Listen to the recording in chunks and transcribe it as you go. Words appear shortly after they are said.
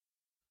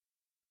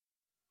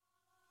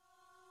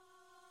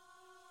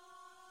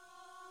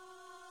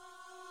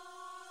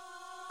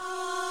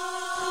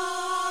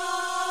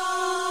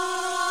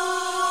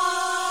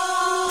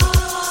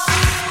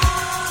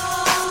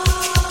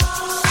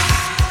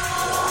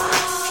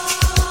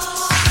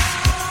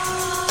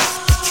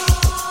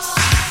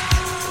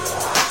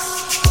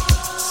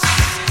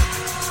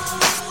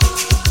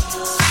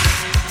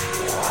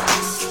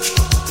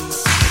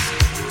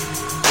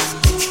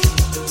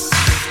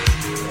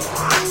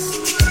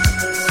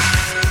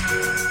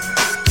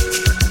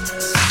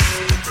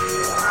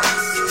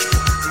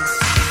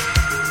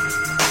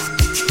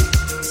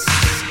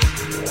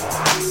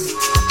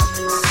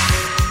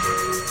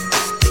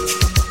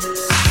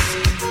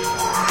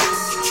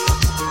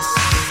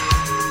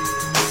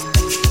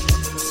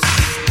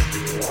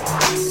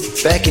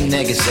Back in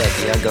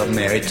Nagasaki, I got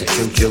married to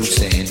Cho-Cho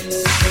San.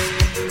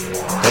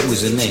 That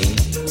was her name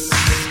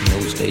in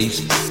those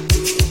days,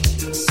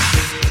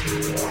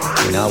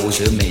 when I was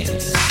her man.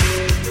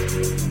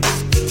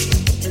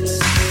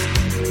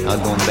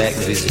 I've gone back to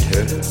visit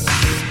her.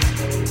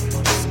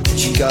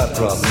 She got a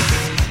problem.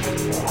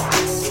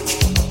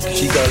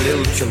 She got a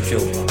little Cho-Cho.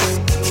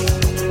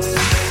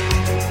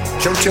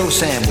 Cho-Cho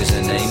Sam was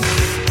her name,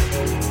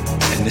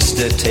 and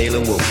Mr. Taylor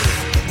Wolf.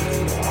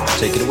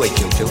 Take it away,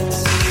 Cho-Cho.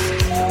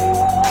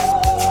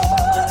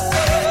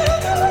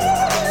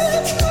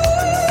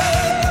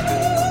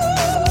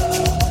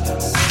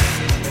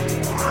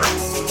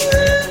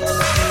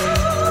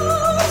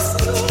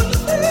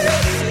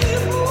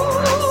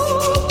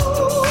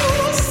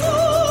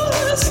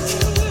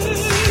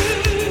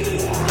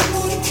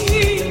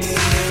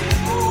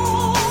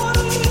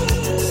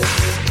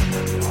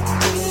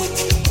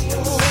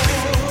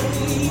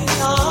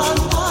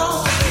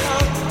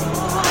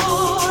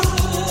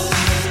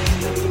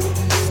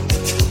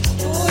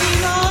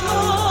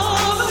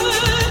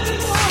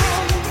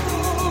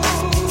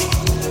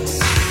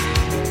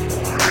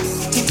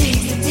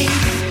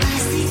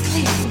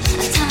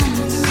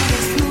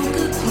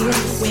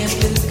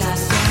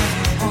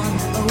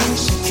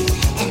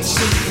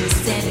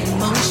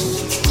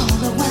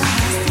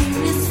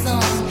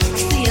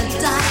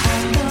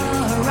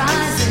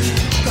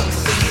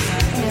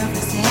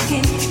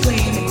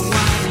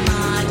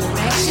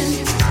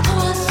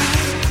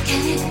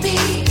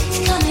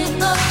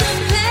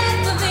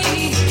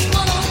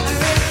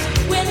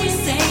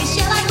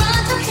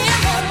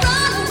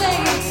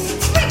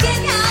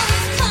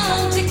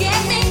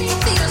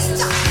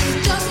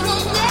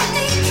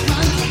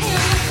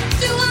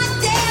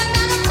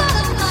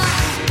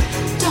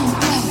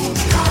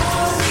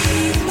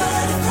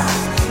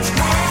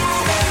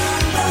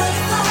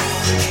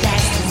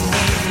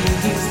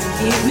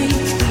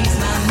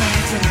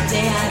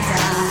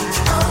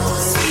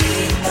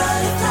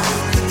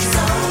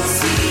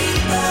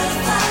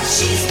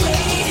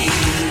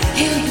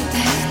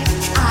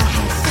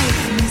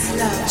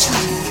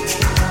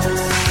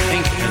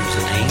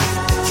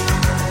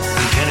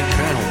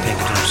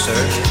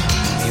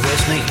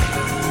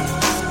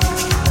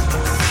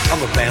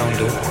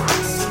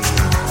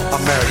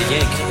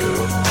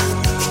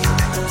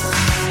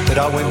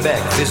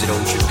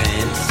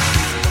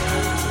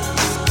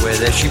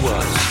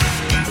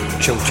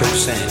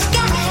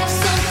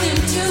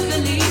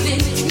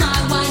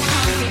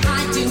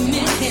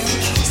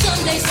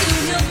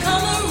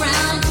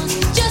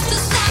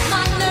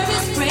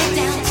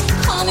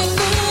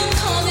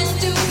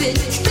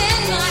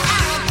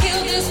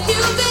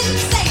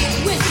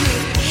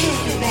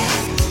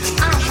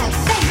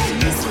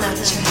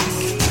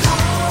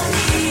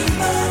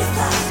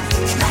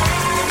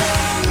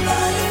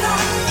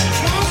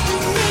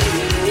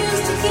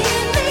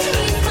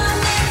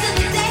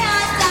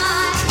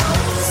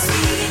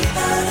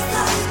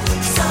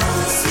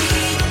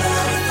 Sweet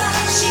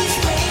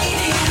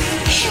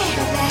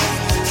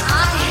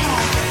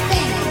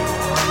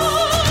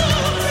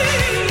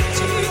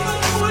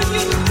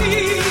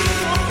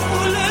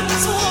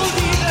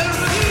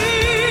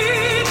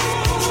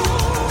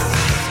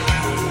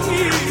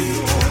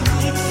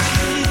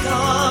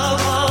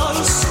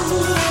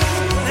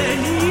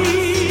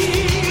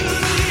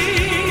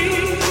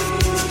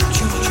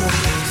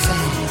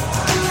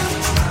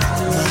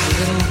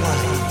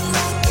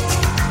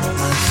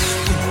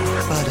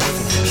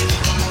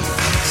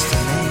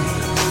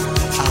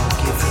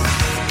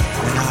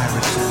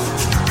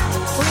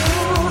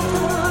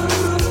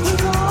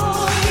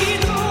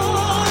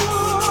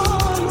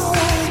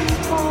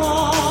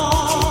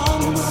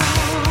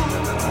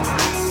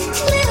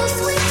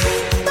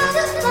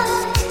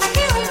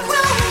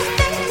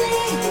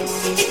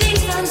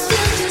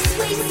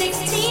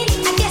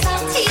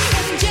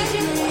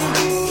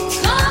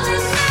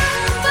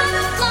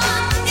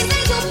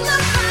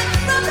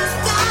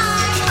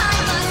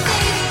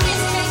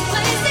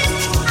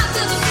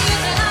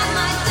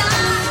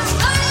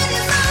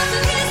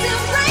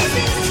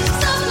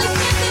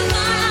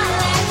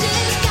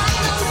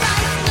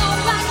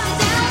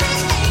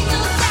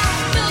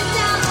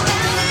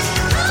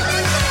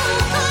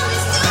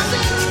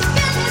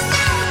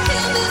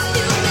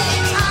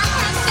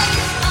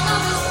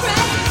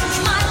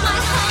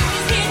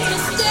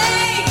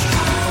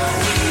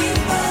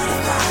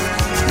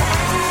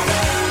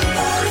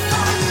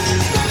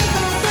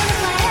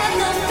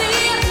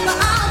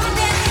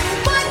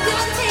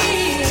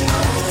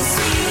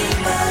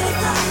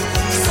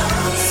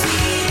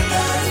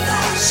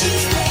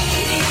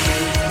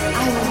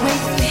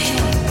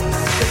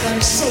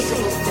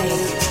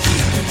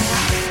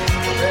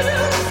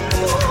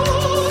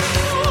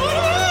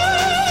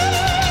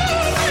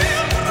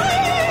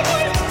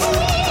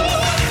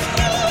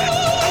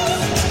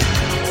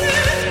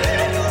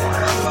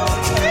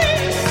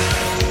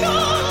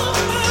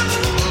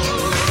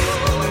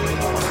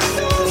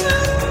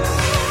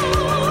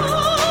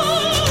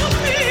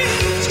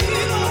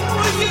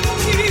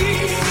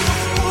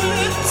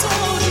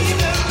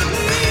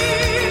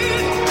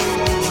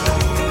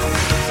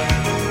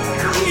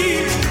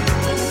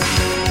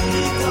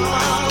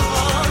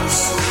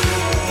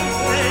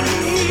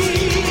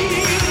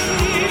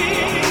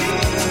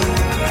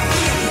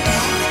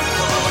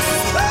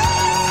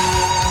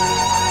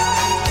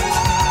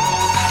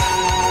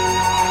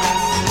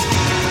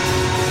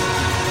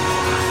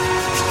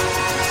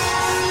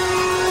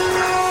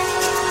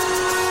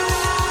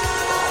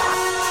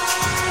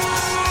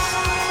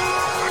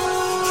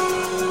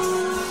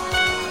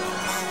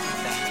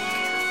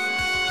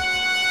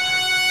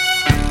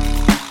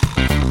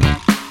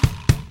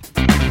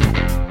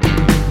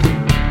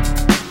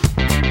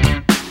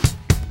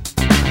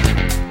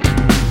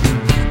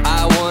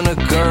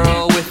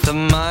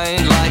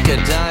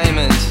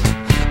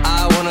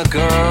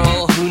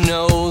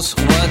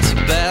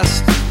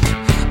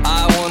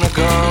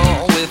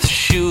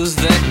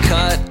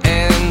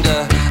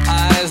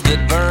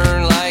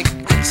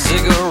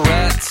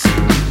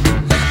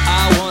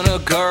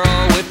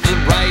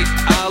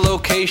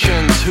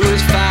liquidations, who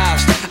is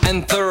fast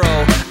and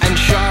thorough and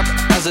sharp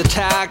as a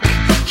tack.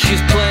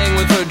 She's playing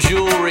with her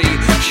jewelry,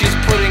 she's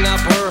putting up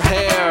her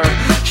hair,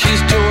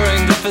 she's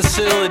touring the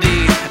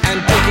facility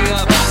and picking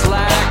up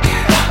slack.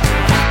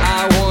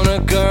 I want a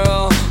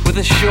girl with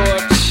a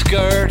short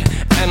skirt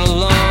and a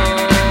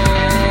long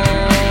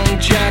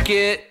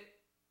jacket.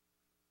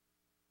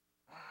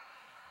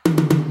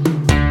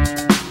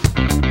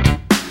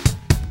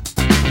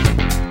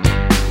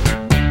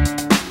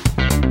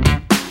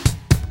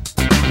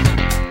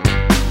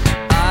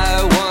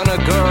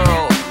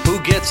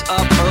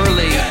 Up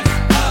early.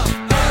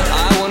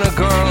 I want a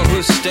girl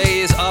who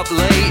stays up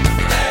late.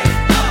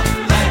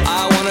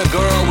 I want a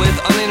girl with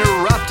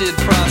uninterrupted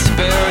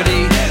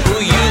prosperity, who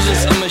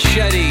uses a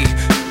machete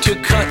to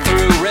cut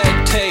through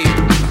red tape,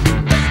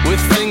 with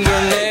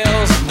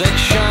fingernails that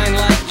shine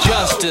like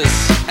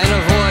justice and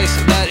a voice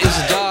that is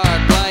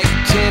dark like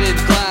tinted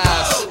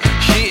glass.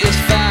 She is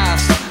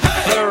fast,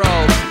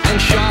 thorough, and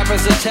sharp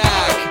as a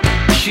tack.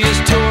 She is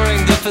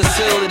touring the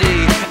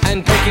facility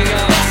and picking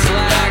up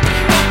slack.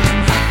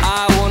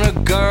 I want a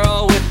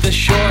girl with a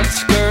short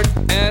skirt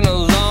and a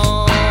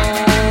long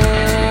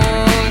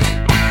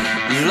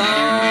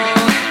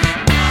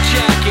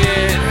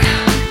jacket.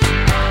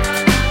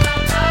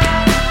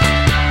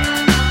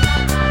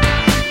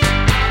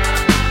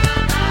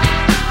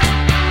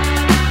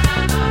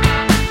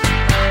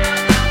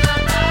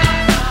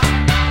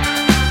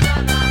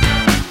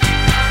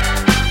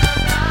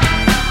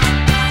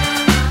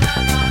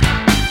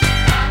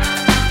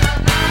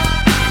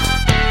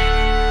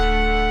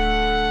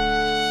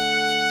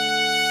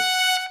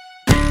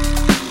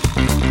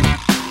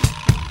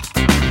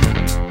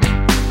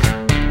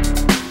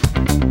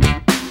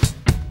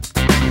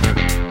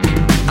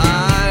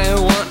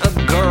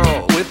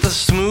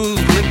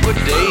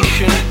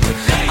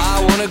 I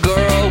want a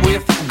girl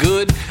with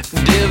good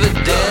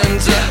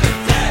dividends.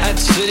 At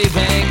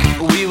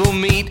Citibank we will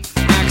meet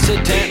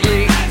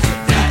accidentally.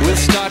 We'll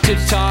start to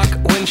talk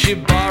when she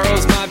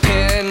borrows my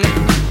pen.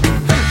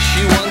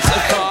 She wants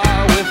a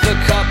car with a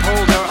cup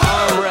holder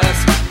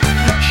armrest.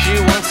 She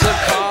wants a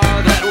car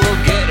that will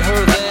get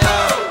her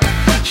there.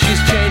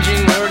 She's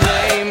changing her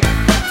name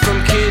from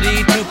Kitty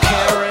to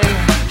Karen.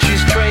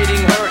 She's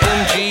trading her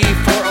MG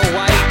for a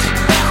white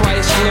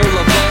Chrysler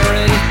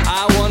LeBaron.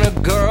 I want a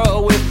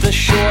girl with a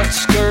short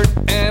skirt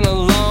and a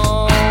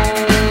long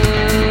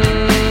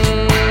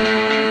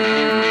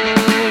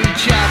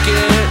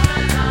jacket.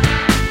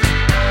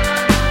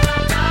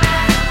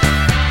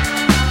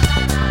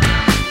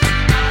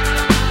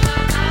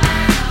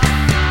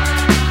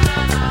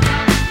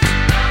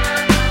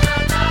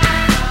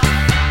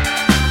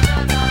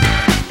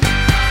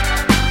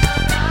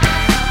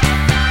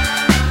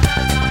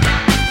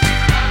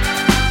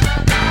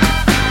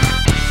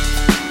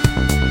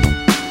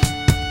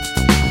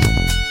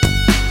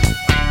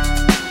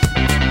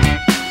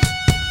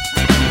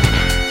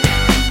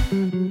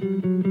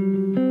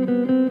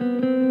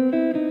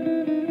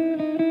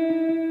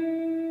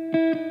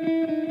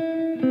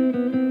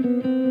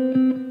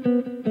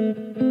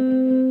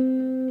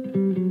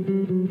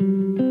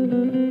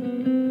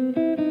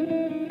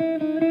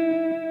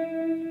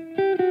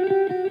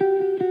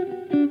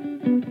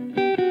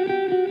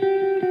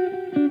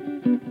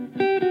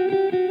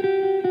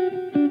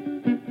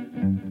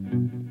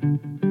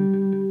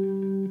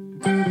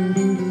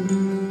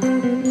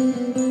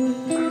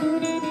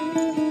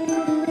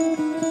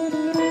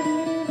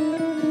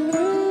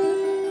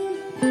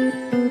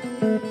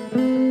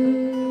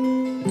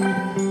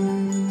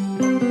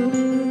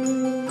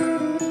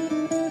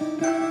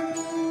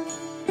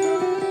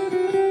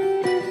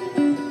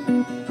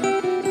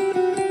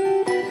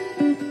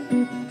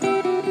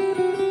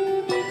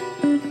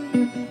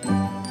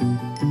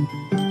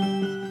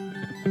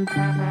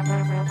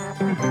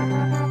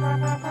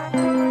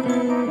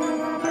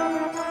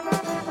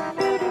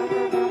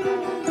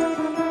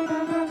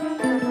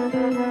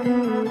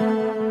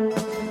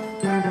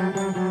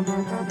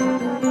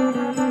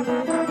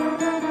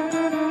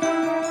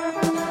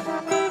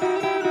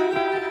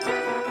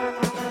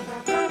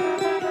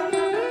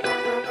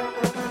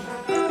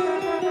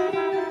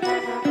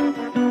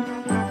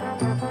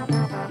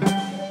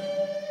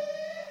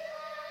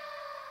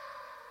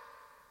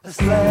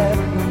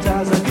 Slept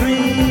as I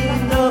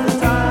dreamed of a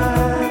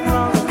time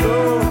long ago.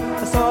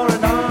 I saw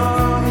an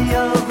army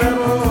of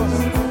rebels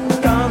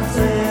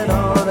dancing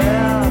on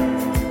air.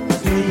 I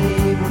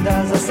dreamed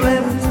as I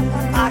slept,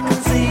 I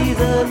could see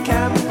the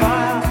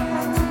campfire,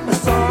 a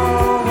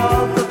song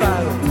of the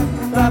battle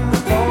that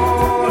was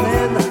born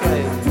in the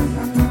flames.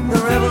 The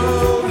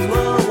rebels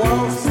were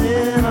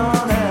waltzing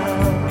on air.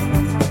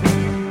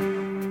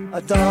 I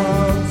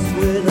danced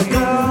with a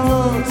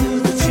girl to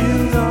the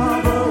tune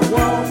of a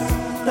waltz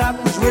that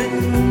was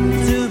written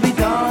to be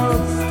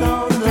danced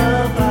on the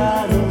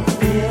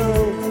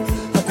battlefield.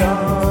 I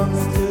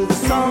danced to the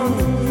song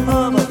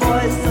of a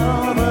voice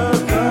of a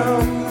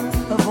girl,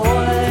 a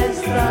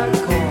voice that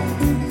called,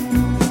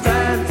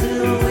 stand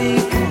till we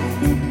fall,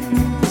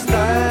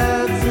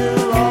 stand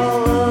till all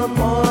the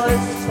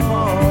boys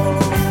fall.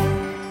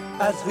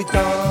 As we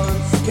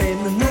danced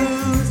came the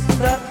news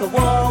that the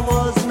war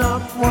was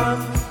not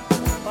won.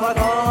 5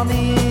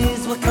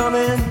 armies were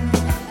coming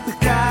with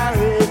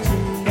carriage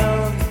and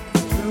gun.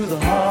 Through the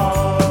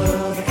heart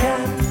of the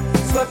camp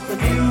swept the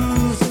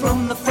news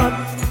from the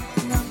front.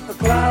 A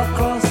cloud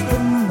crossed the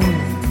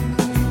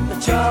moon, the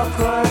child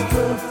cried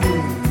for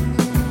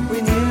food.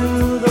 We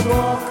knew the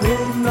war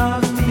could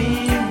not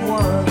be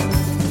won.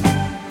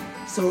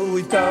 So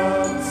we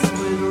danced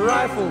with a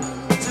rifle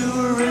to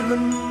a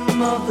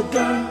rhythm of the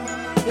gun.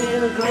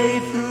 In a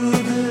glade through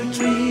the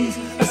trees,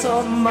 I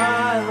saw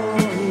my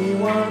only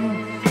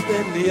one.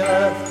 Then the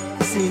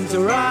earth seemed to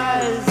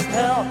rise,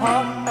 hell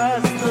hot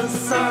as the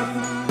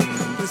sun.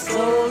 The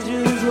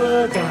soldiers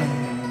were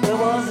dying, there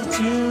was a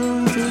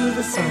tune to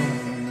the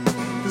song.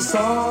 The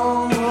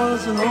song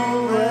was an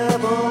old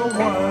rebel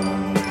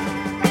one.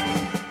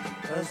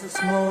 As the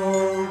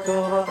smoke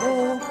of our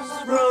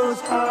hopes rose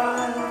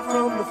high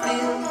from the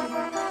field,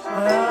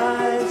 my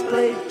eyes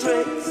played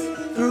tricks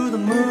through the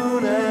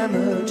moon and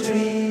the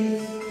trees.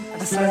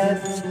 I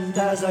slept and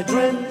as I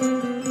dreamt,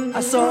 I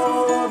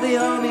saw the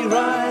army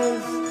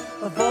rise.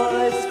 A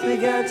voice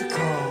began to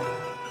call,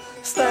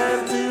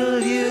 stand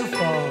till you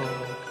fall.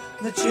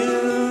 The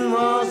tune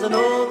was an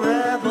old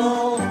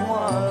rebel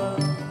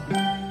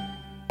one.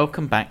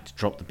 Welcome back to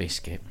Drop the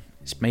Biscuit.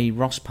 It's me,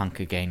 Ross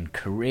Punk again,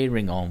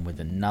 careering on with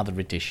another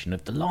edition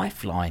of The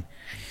Lifeline.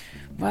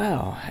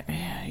 Well,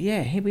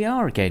 yeah, here we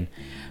are again.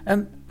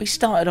 We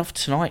started off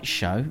tonight's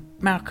show,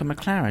 Malcolm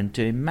McLaren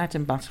doing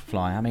Madame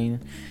Butterfly. I mean,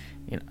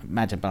 you know,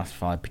 Madame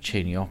Butterfly,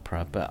 Puccini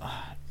opera, but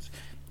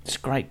it's a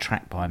great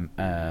track by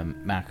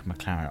Malcolm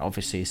McLaren.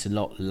 Obviously, it's a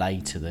lot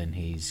later than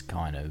his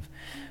kind of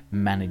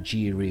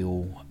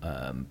managerial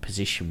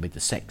position with the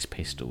Sex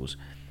Pistols,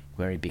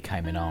 where he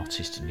became an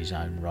artist in his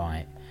own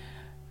right.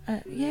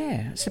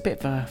 Yeah, it's a bit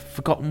of a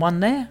forgotten one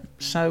there.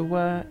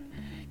 So,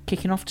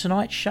 kicking off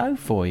tonight's show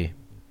for you.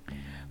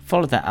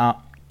 Follow that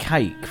up,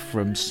 Cake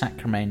from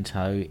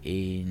Sacramento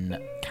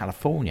in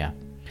California.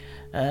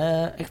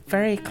 A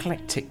very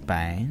eclectic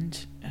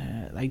band.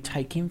 They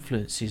take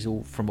influences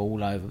from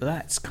all over, but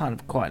that's kind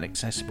of quite an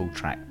accessible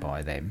track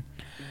by them.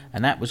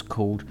 And that was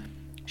called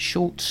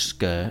Short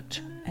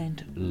Skirt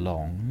and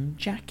Long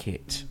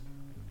Jacket.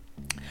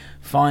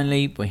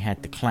 Finally, we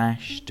had The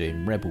Clash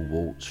doing Rebel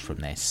Waltz from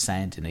their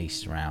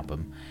Sandinista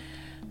album.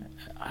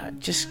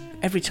 Just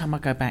every time I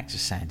go back to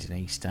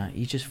Sandinista,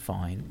 you just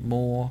find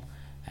more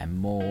and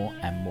more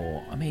and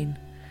more. I mean,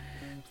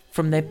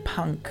 from their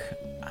punk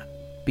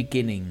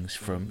beginnings,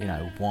 from, you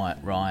know,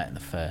 White Riot and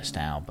the first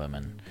album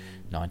and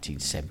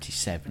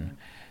 1977,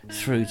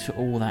 through to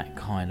all that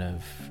kind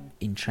of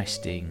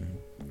interesting,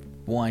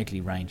 widely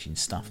ranging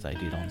stuff they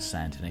did on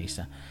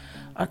Sandinista.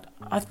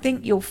 I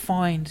think you'll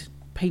find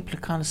people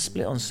are kind of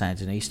split on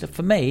Sandinista.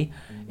 For me,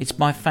 it's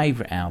my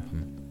favourite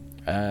album,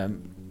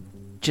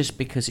 just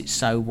because it's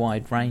so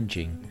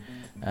wide-ranging.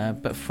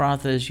 But for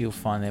others, you'll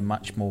find they're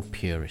much more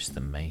purist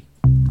than me.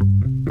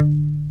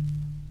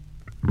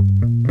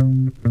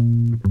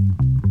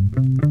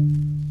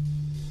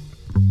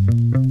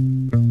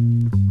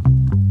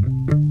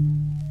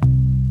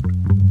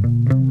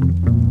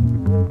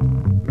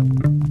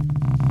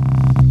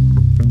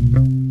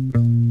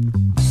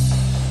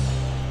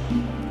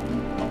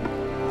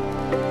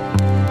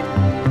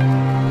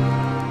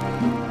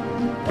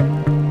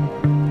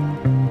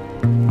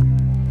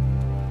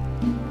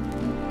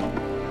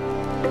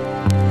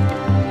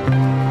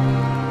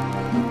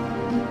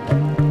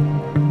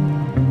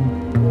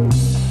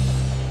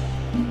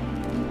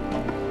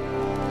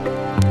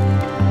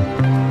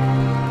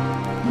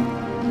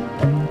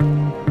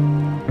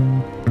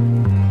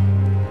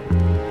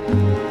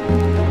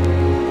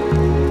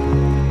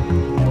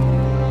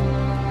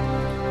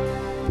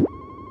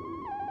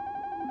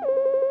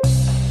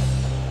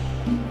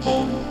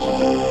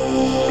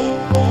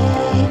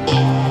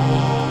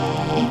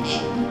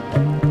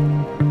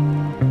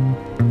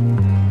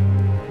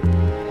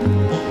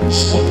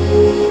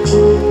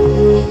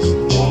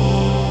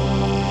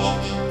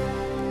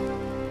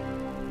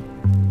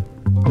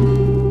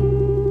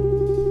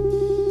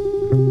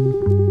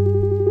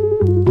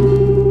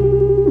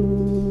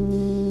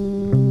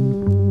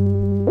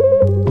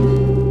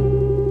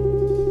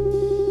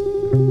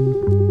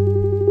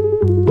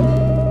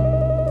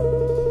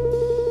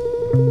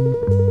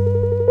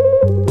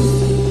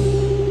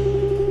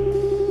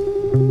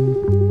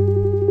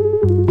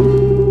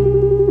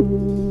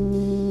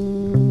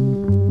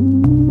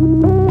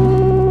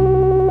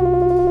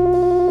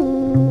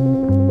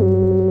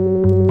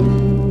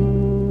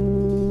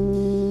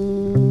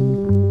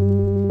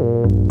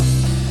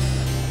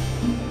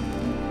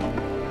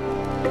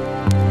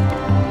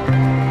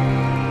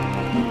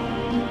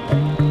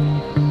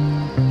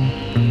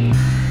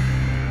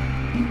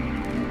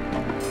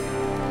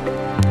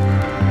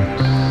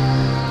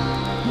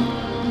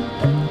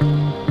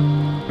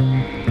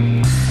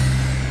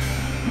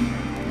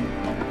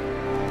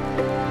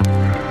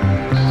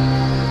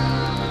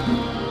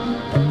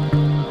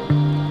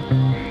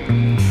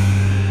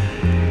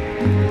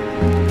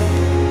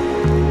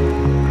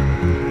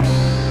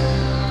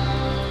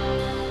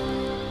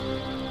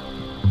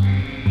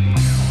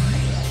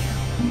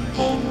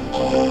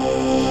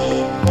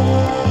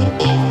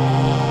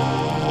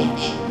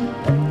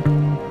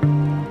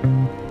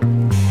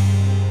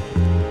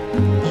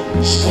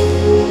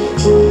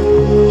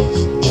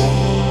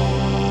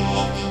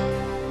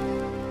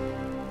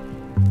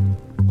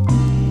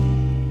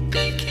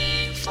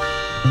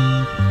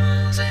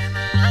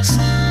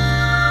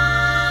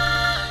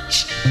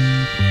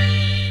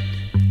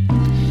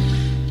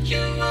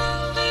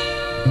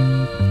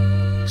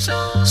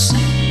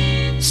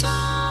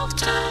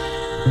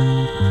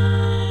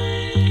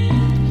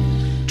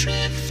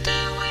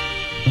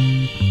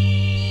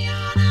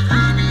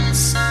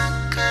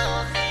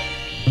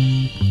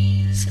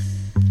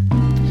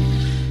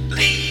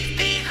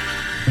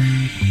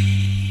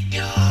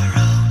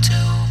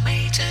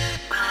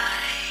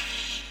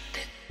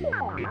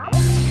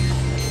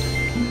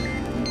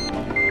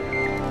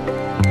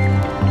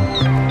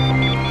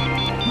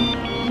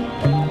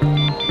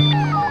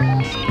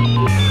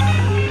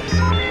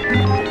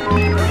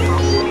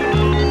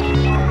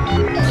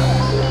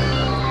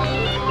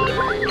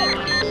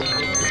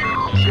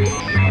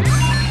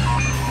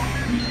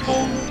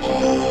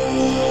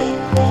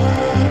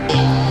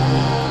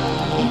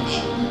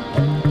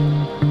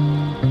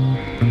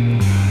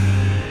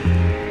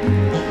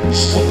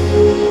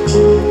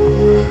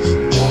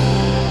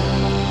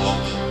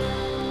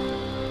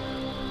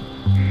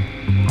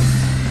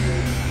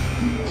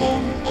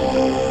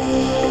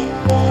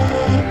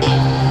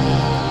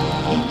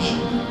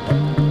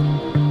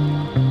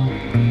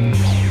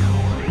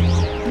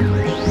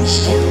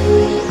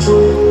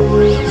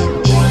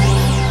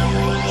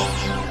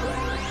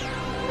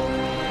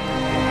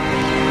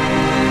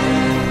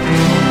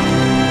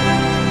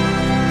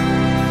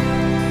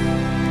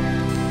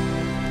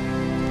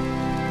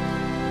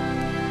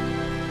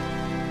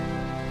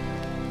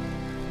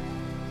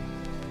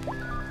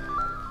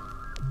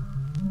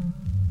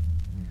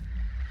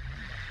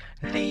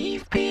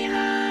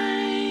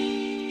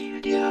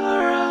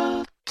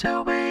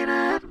 to wait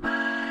at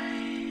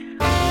mine.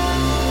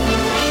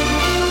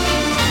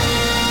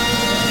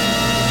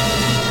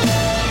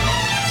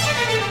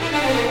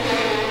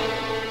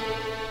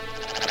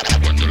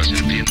 Cuando las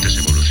serpientes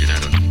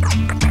evolucionaron más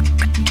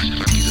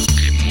rápido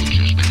que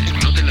muchos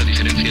venenos. Noten la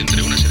diferencia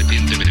entre una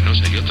serpiente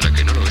venenosa y otra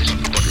que no lo es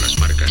por las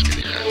marcas que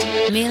deja.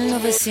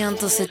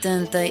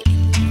 1970,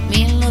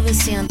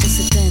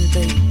 1970,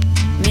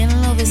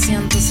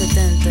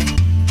 1970,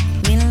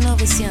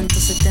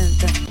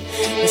 1970.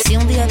 Nací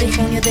un día de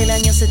junio del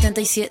año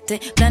 77,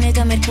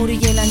 planeta Mercurio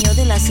y el año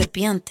de la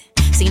serpiente.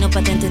 Signo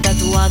patente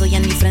tatuado y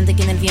en mi frente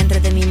que en el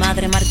vientre de mi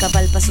madre marcaba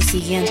el paso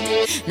siguiente.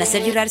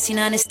 Nacer, llorar sin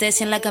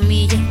anestesia en la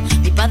camilla.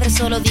 Mi padre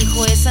solo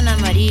dijo es Ana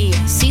María.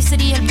 Sí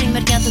sería el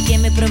primer llanto que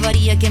me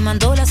probaría, que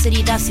mandó las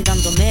heridas y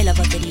dándome la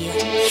batería.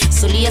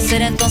 Solía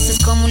ser entonces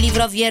como un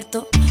libro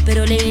abierto,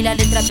 pero leí la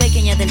letra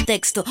pequeña del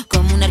texto,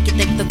 como un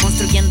arquitecto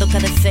construyendo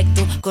cada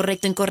efecto.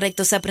 Correcto,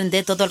 incorrecto, se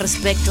aprende todo al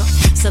respecto.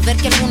 Saber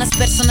que algunas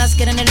personas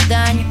quieren el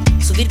daño,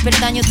 subir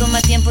peldaño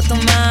toma tiempo,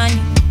 toma año.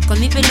 Con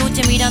mi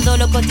peluche mirando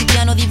lo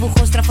cotidiano,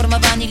 dibujos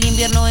transformaban el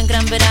invierno en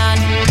gran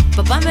verano.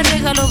 Papá me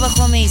regaló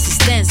bajo mi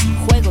insistencia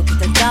un juego que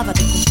trataba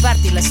de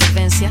compartir la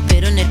solvencia,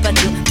 pero en el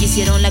patio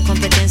quisieron la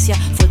competencia.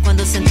 Fue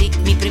cuando sentí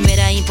mi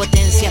primera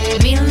impotencia.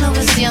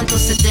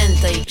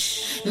 1970,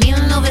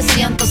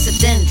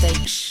 1970,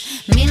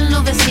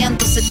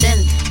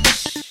 1970,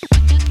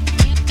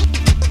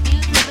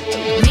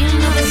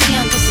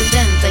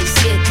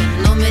 1977.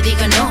 No me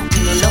diga no, que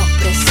no lo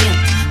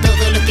presiento.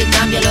 Todo lo que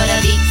cambia lo hará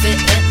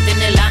diferente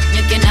en el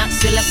año que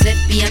nació la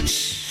serpiente.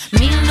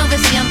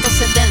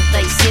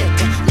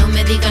 1977. No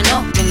me diga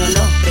no, que no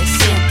lo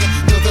presiento.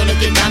 Todo lo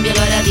que cambia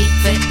lo hará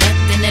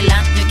diferente en el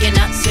año que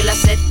nació la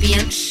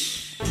serpiente.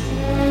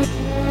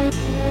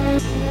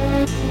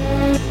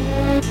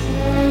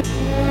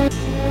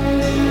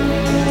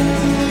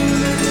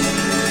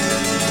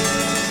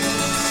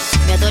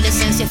 Mi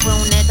adolescencia fue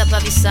una etapa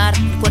bizarra.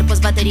 El cuerpo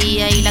es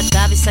batería y la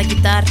cabeza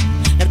guitarra.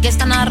 La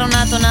orquesta narra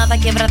una tonada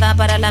quebrada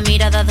para la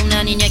mirada de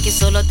una niña que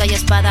solo talla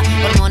espada.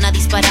 Hormona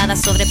disparada,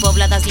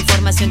 sobrepobladas de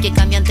información que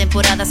cambian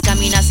temporadas.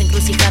 Caminas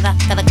encrucijada,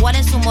 cada cual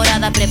en su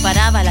morada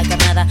preparaba la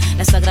carnada.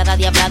 La sagrada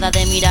diablada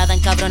de mirada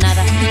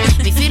encabronada.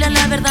 Mi fila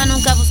la verdad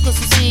nunca buscó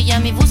su silla.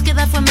 Mi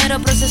búsqueda fue mero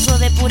proceso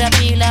de pura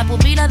pila.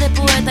 Pupila de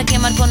poeta que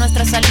marcó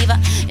nuestra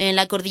saliva. En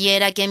la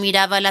cordillera que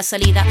miraba la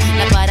salida.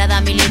 La parada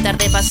militar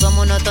de paso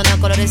monótono.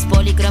 Colores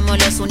policromos,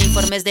 los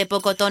uniformes de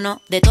poco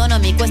tono. De tono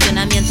mi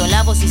cuestionamiento,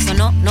 la voz y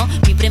sonó, no.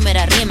 Mi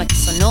primera rima que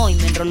sonó y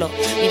me enroló.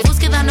 Mi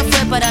búsqueda no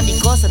fue para mi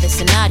cosa de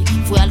escenario,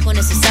 fue algo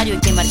necesario y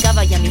que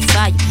marcaba ya mi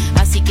fallo.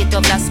 Así que tú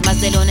hablas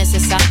más de lo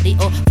necesario.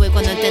 Fue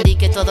cuando entendí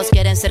que todos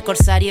quieren ser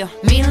corsario.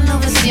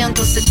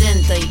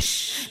 1970,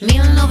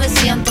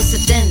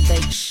 1970,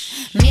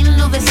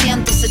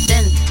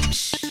 1970,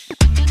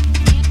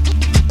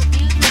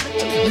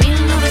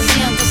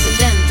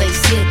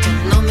 1977.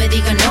 No me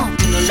diga no,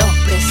 que no lo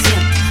presiento.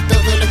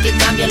 Todo lo que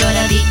cambia lo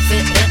hará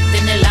diferente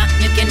en el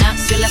año que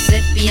nació la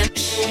serpiente.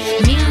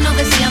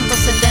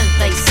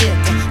 1977.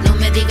 No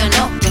me diga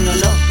no, que no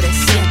lo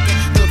presiento.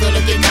 Todo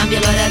lo que cambia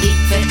lo hará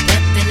diferente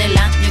en el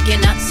año que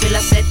nació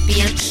la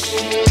serpiente.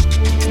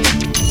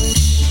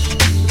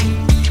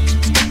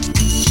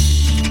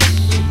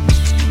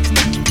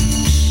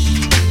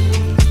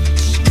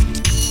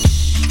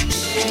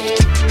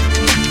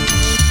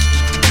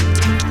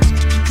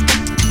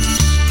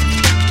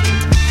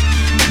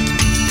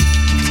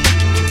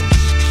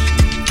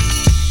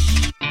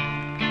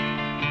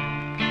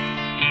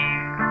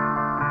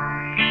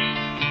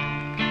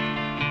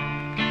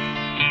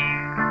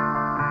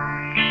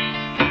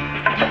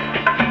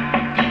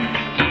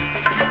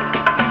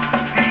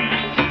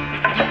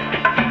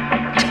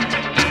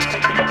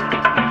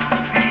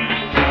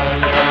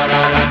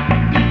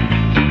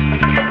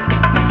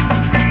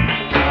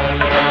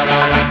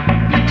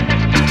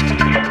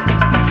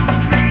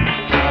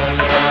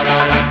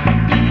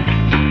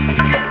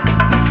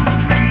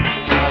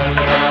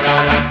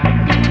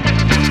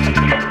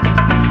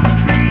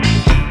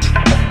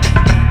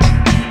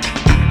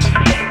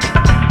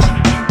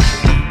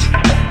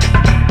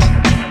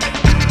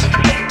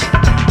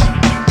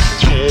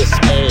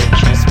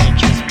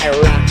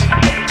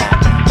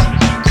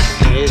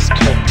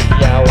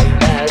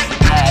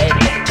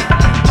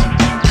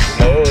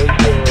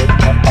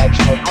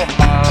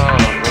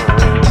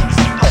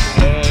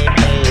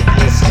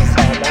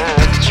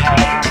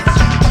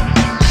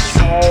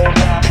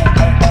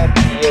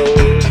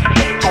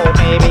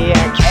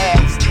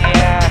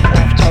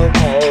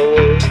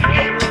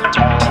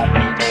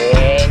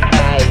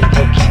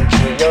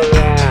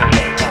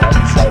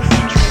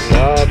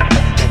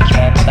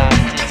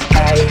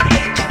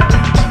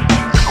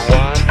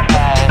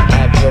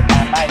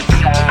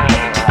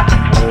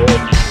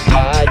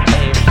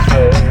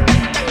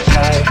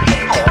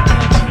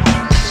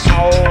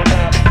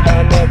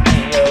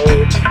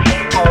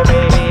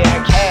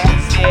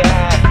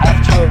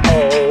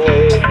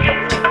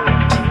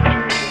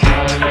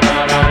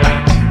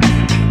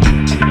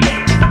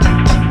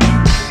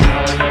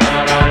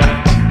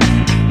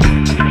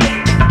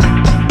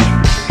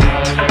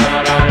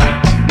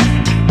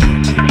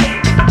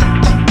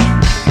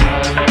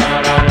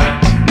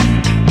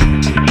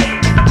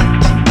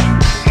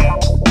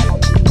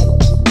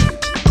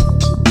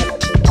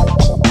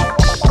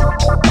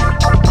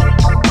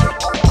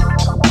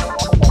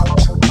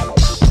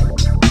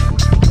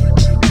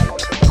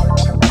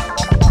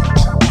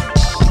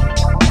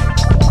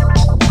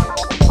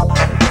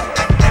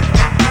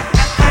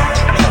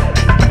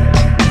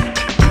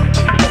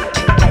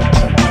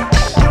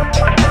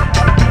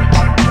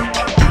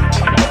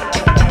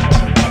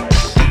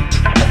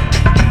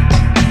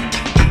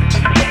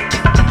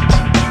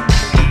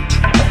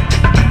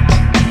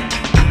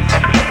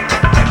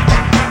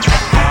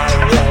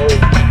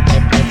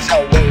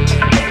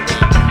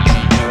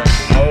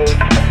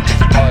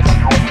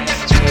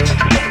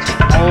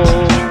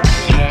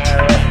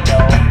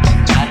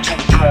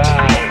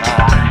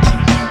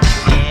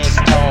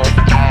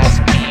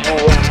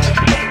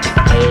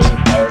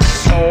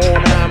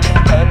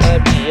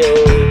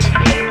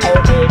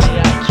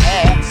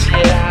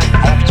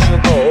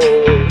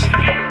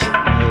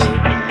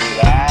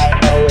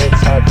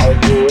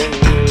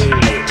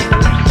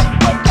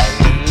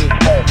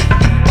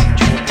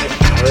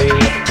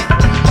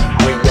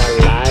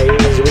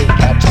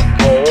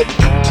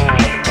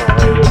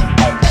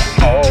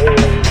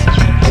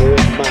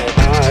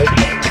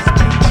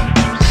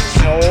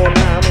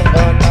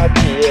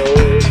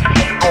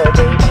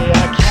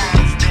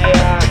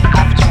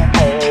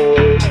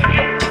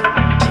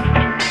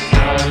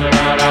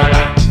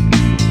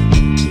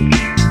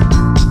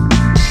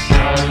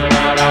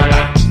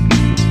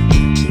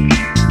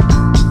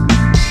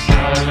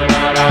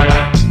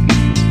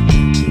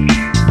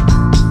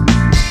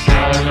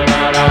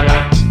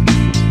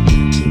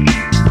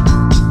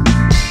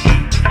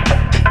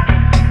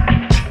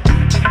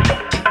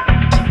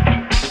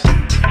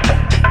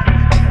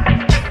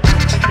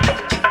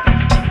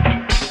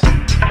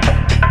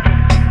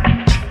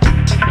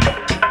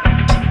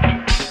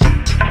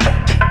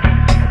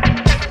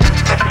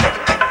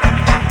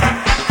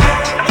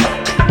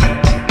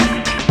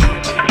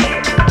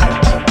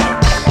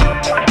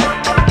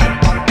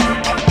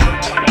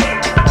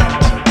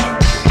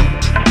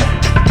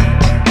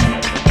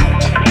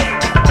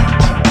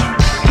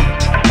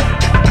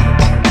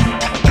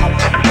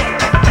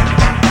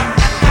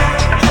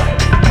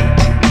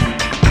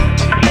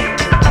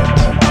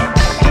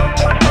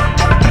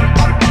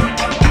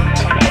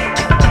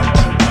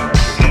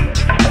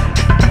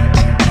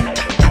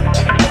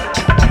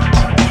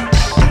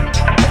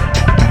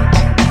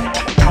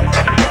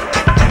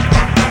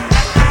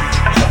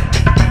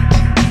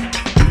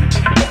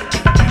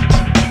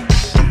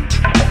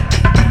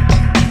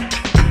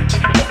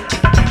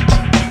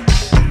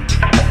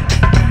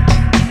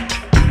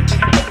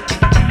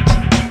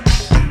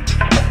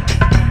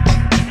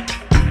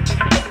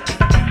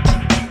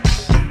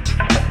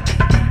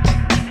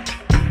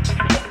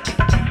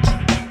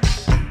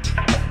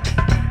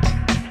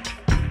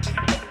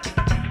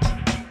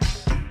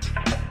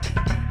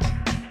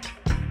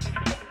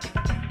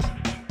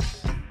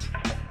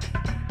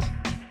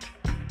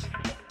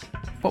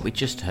 What we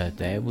just heard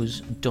there was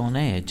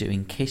Donaire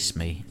doing Kiss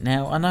Me.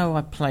 Now, I know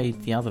I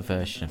played the other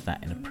version of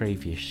that in a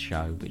previous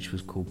show, which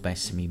was called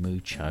Besame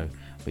Mucho,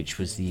 which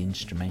was the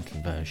instrumental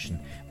version,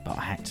 but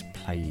I had to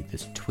play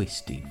this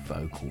twisted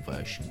vocal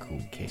version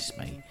called Kiss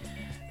Me.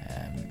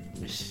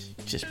 It's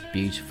just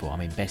beautiful. I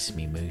mean,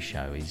 Besame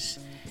Mucho is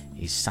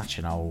such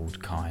an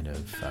old kind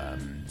of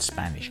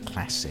Spanish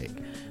classic,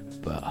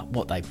 but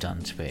what they've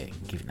done to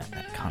it, giving it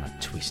that kind of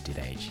twisted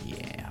edge,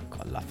 yeah, I've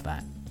got to love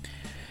that.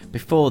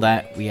 Before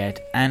that, we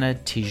had Anna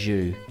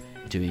Tijoux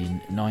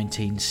doing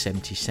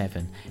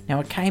 1977.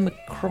 Now, I came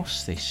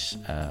across this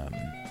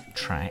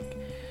track.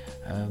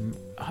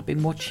 I've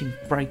been watching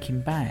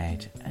Breaking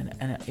Bad,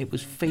 and it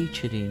was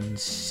featured in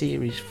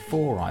Series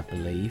 4, I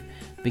believe,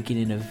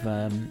 beginning of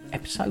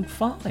Episode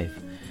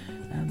 5.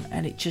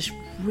 And it just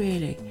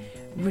really,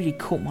 really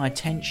caught my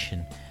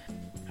attention.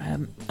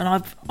 And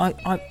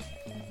I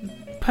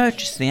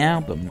purchased the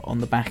album on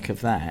the back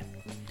of that,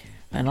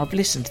 and I've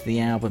listened to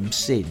the album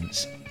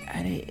since,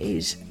 and it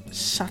is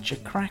such a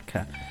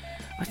cracker.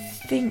 I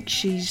think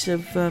she's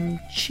of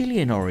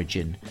Chilean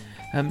origin.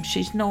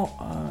 She's not.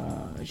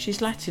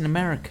 She's Latin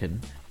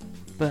American,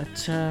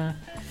 but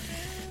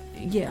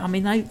yeah, I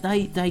mean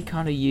they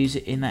kind of use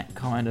it in that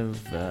kind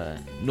of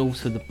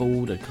north of the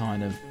border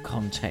kind of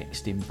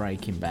context in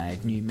Breaking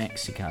Bad, New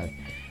Mexico.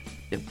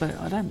 But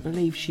I don't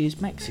believe she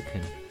is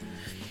Mexican.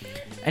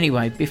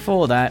 Anyway,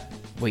 before that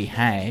we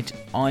had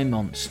I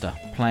Monster,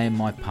 Playing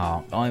My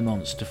Part. I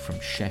Monster from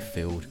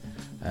Sheffield.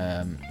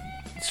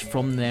 It's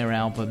from their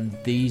album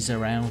These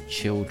Are Our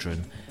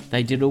Children.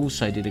 They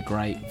also did a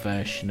great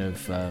version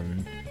of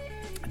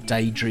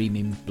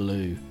Daydreaming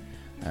Blue,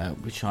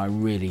 which I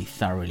really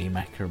thoroughly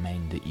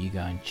recommend that you go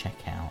and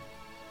check out.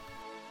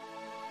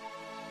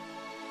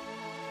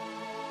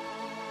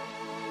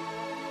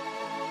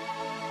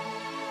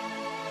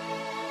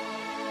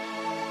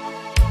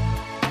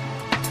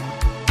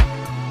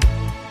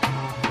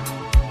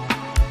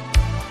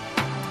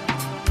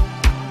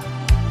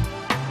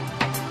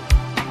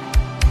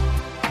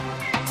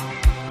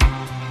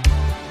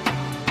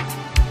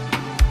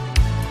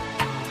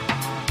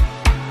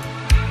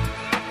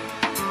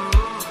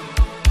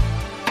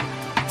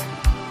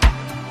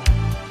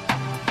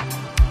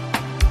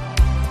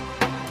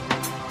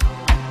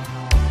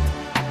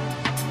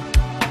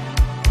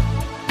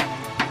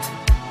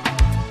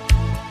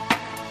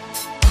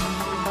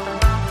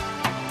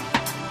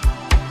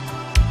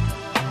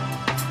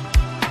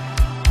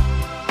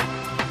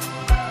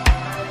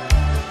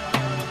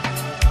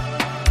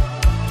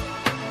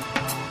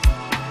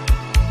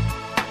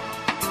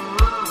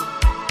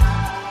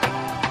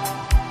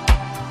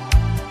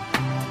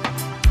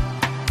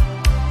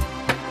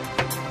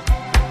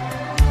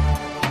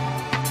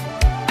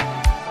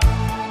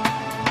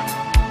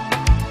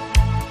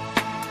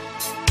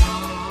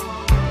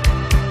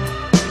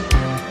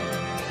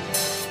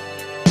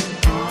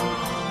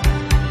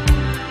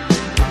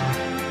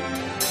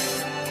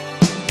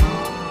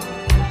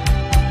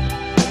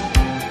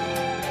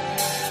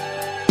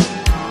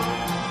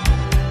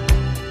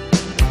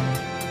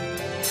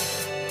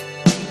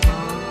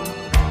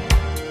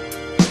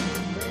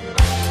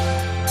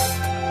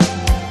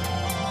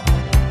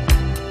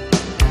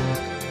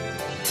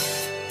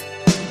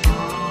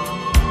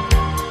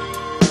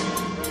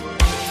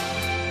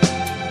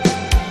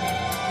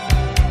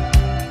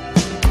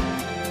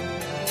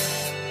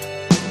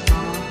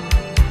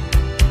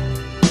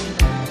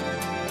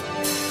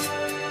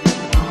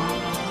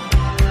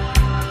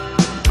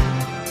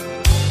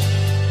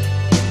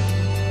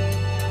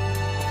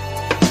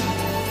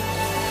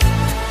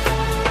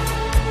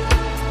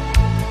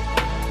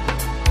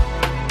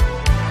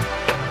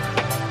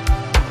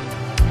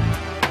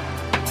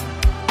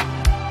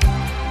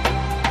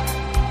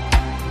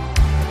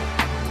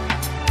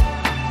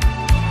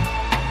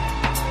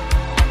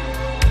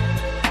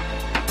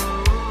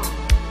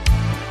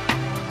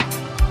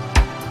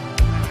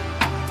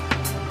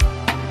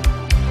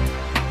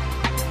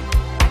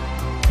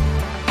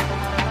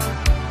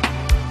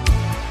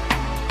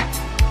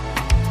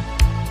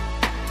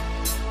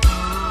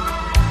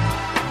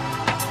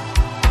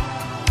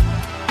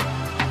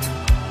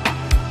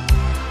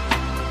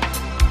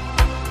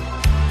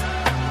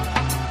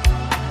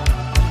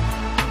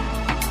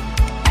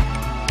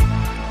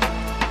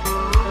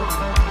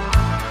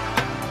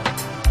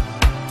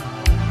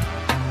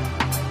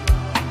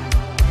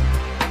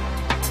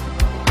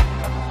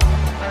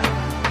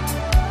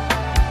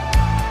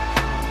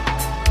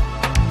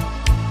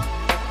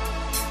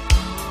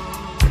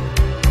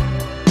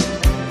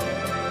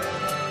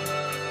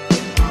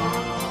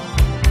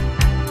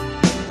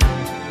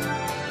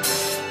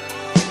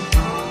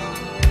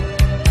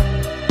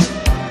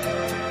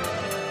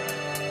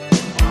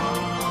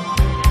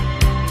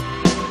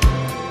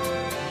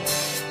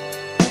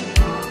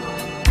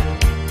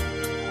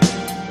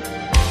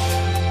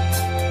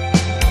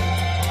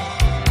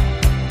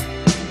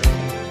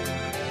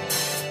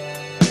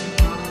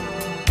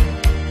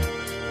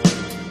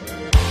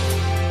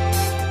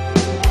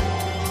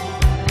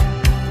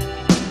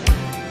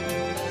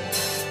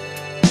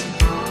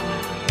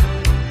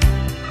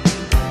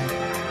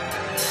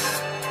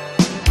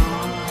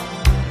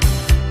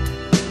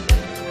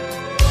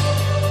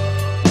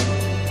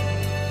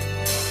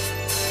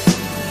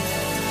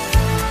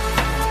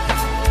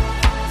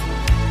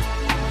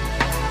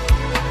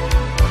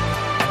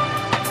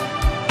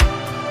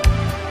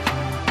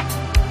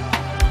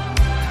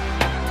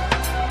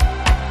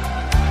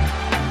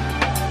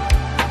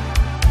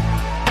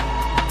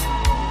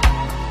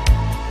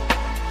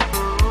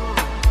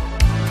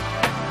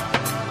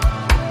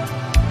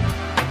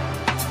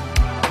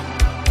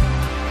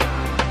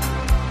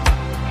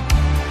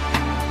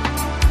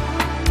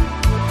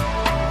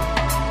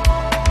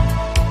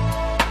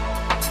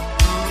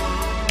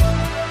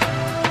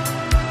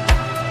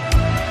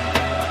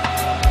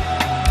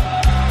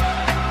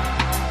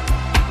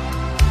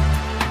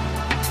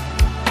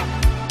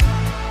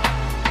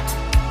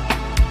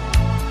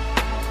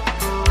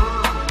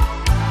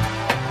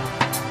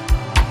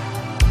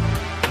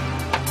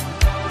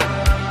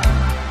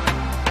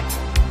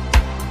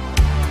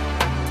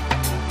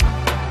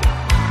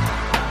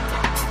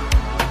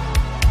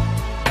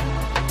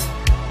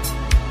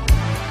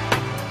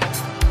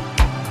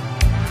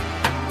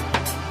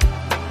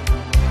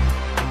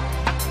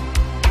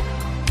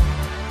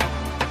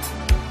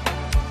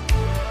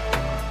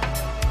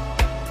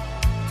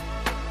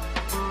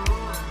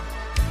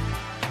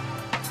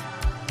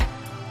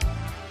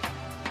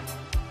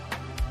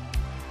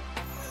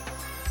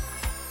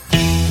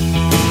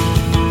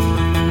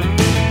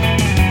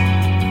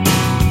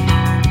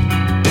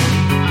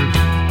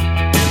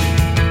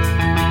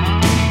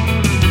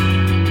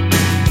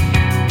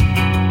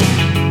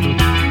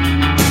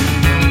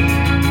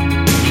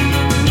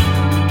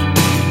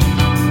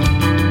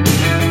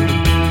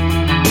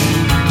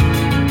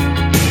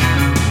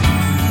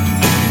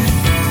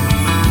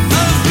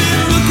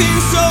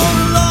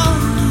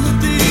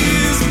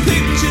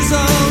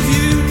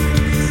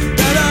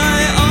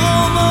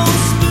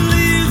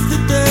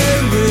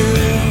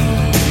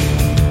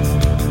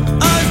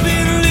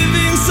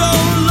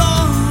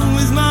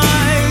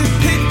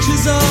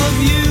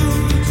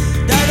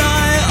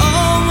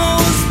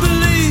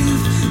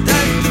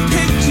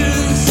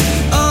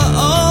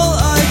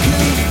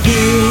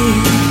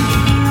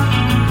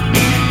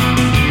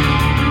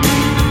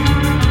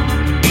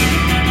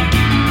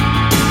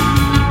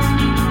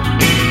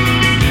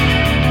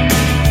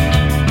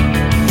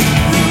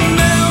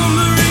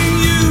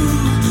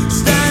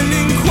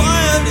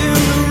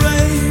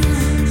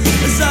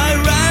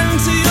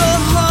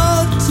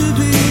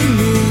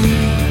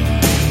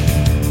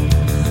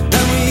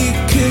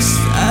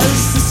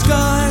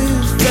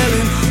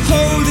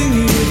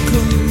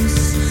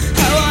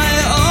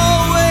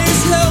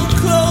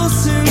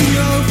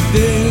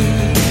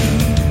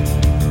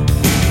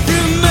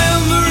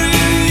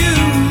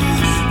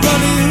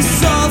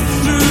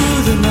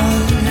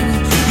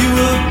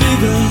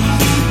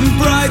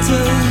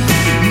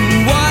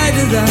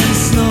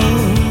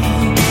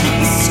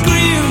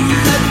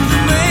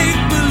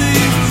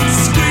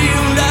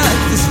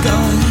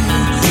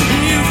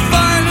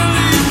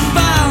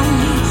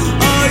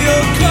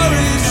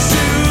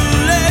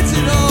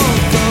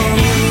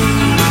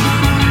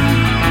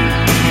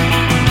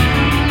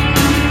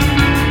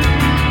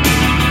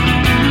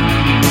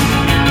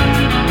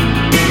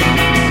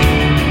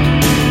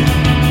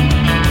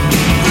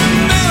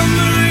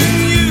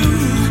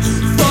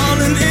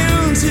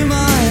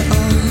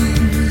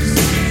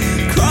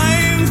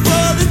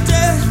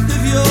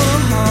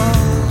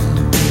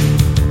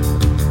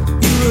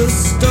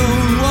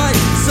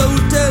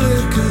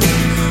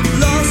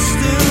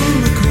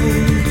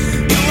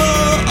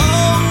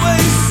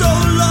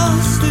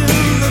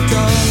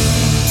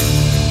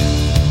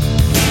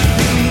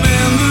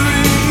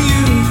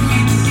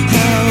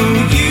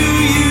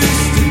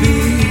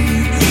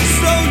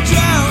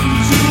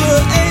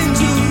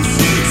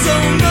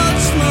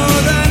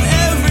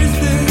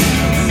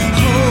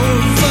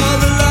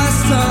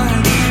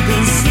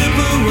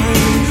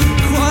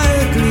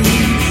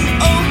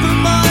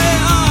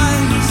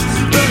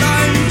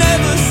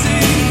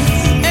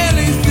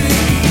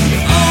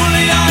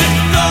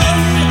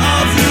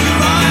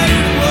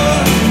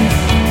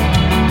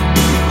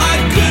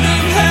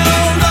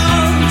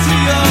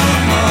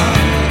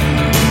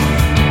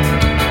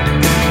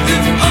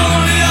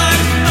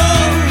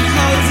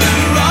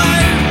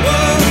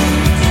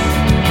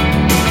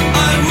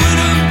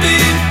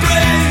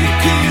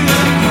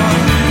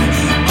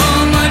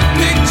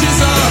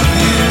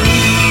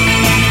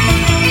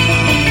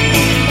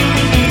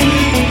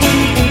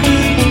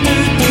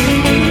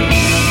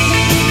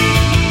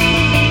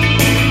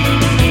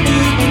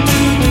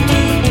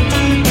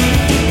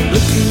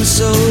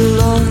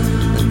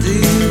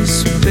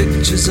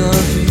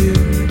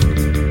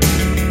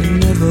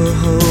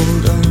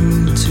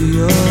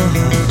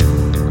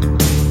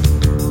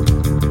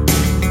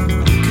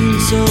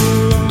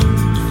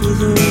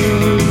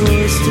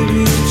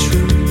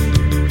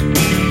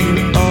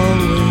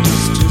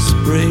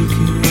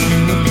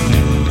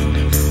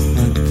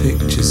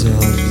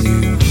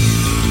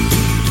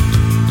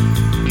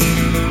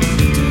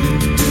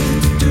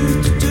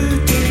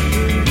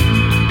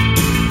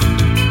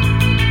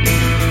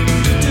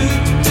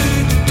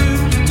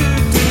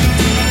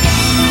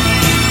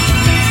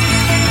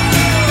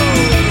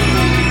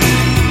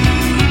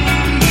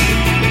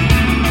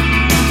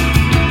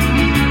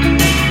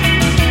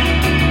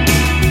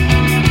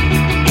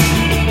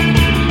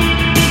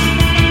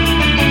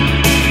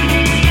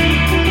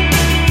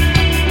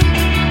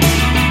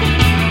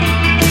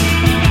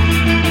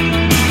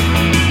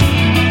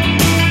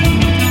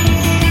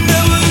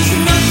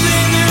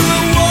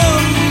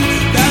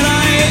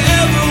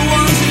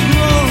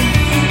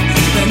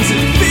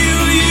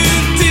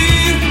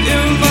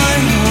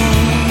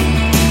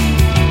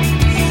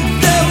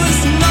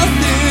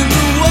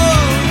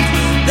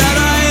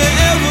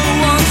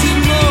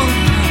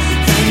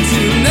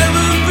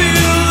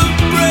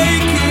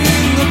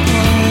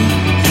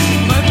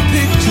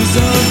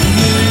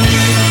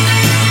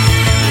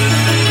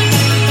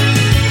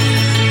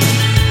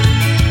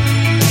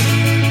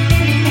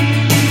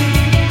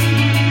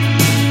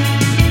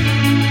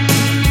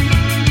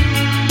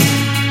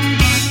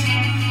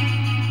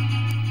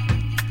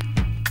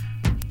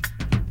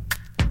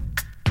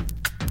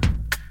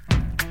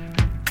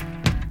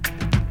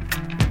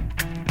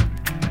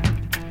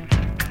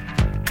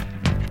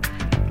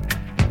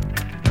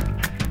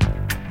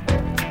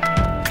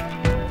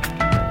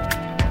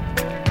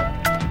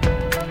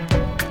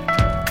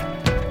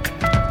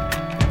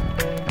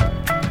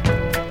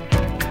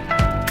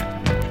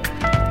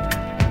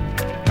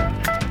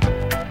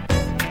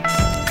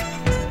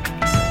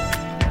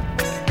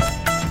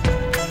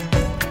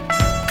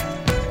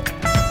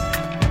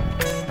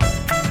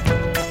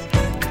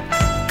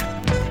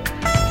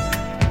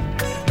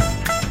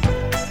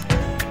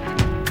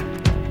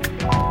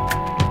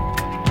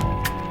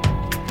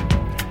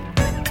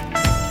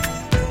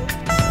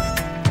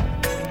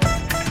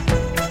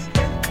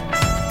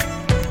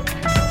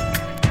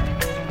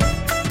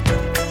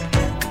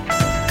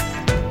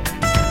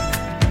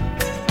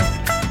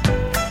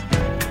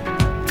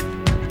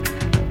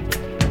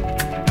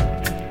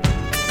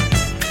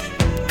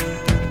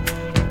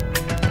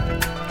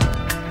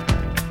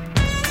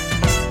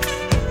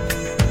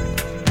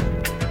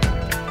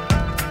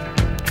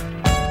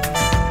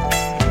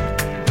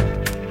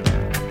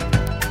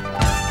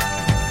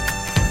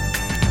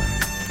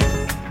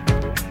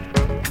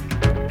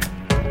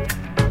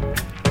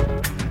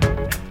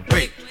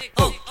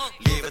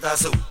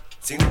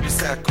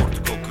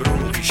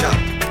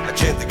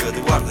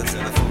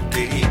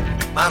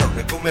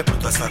 come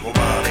brutta sta con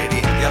male di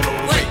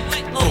allora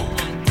oh,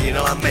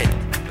 tienila a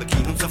mente, per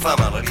chi non si fa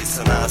male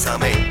resta nasa a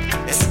me,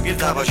 e si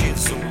pierde la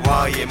pazienza su un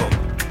guai e mo,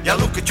 ya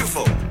look at you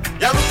for,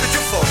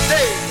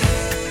 hey!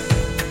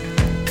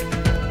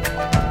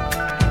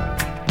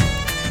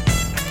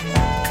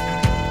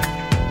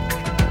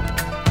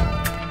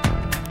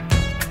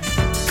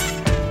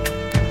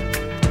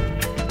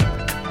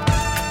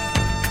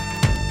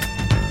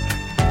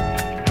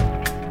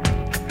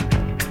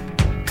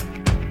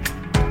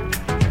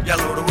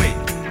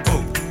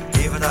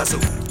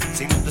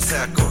 Se non ti sei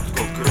accorto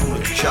con che uno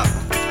diciamo,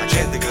 la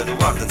gente che ti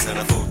guarda se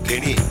ne fotte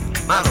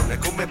niente, ma non è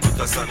come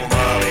brutta sta con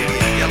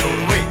male e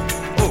allora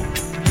oh,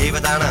 lieve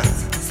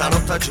dananza,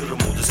 stanotte a giorno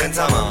muto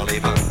senza male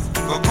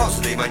panza, con cose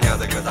di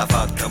magnate che t'ha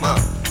fatta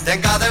male,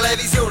 tenga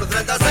televisione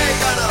 36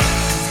 canali,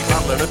 si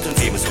parlano tutti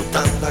insieme su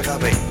 80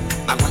 capelli,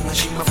 ma quando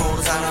scimma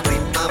fuori sarà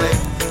primavera,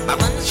 ma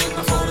quando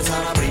scimma fuori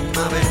sarà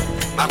primavera,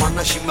 ma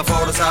quando scimma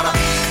fuori sarà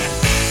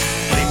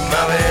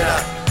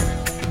primavera,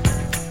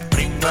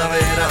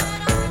 primavera.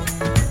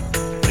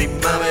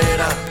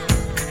 Primavera,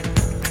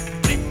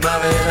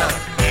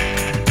 primavera.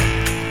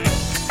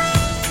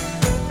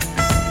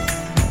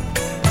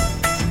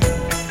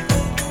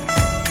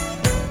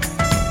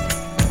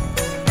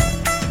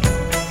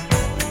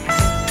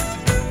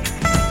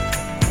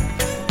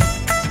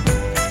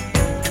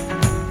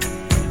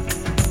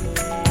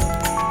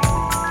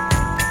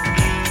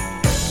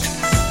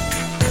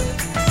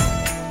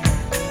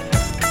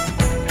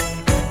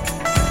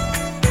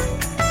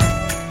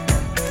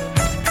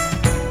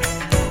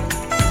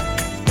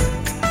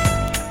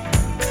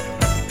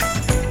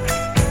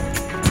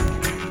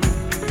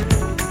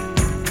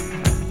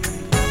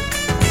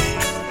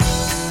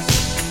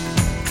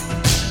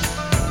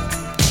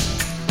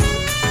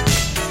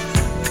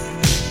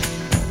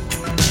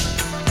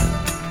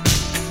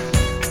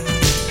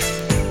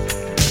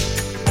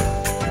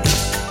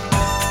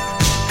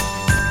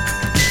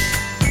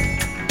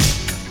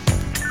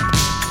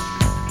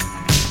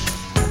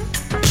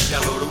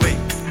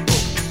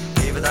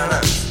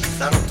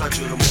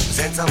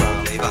 Senza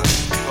male va,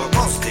 con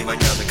costi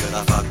magnate che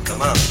l'ha fatta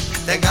male,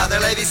 tenga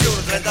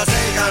televisione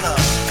 36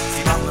 canali,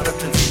 si parlano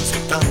attenzione su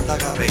 80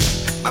 capelli,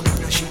 ma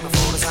quando scimma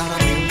fuori sarà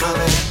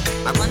primavera,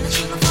 ma quando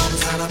scimma fuori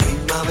sarà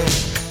primavera,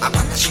 ma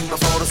quando scimma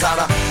fuori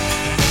sarà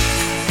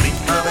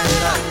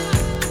primavera,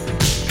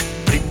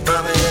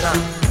 primavera,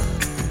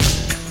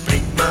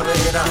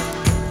 primavera,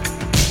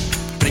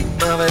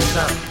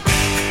 primavera.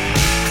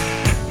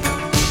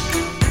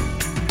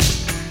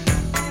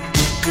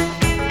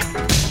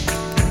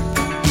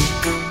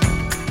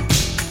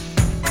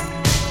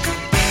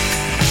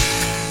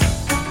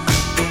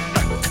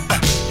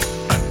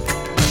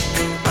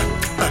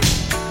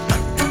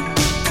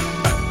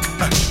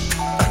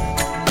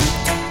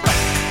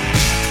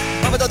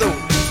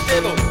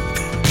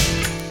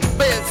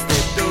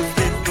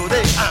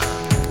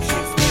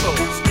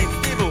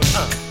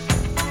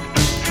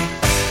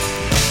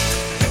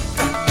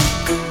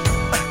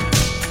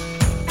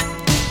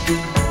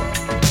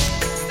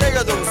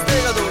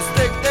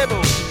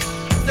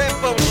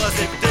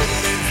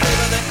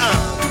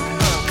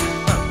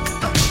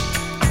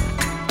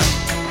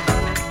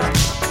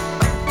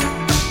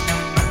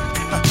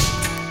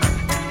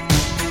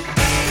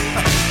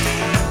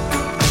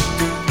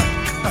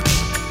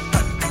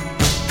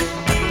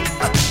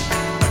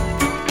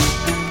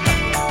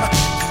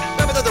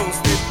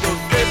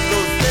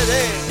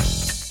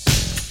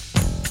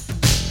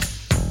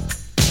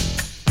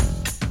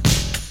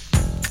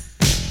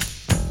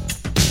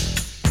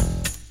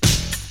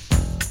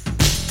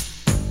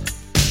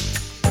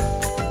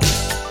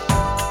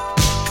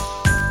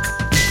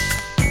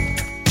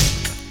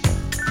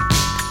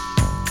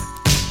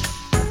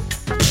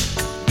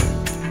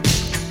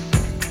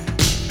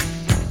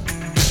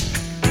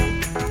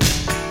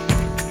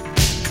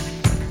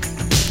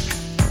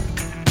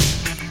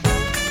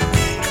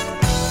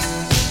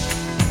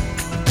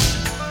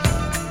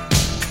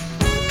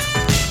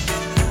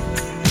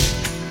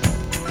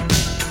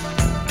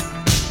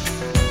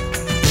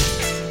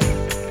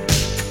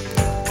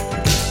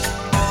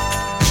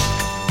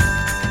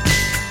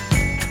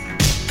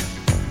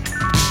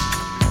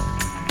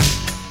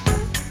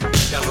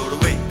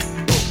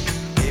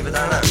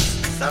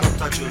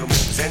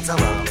 Senza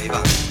male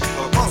va,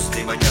 con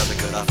costi magnate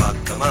che l'ha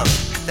fatta male,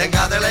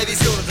 tenga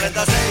televisione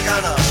 36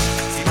 canali,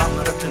 si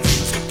parlano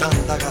attenzione su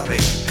 80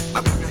 capelli,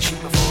 ma quando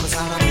scimma fuori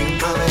sarà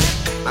primavera,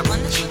 ma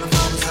quando scimma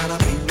fuori sarà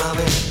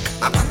primavera,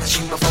 ma quando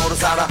scimma fuori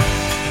sarà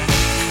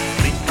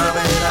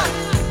primavera,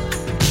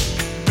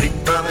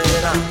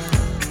 primavera,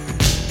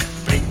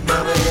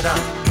 primavera,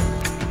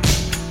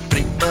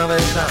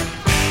 primavera.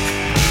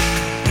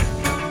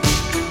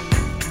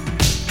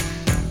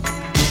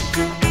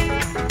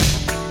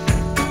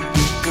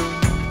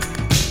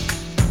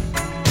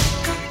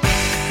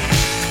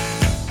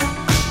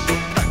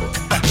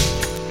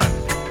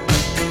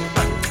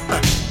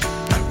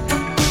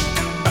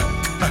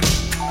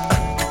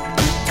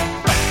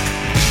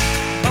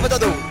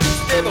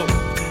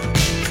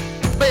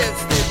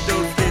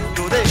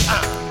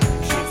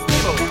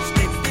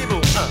 Steve,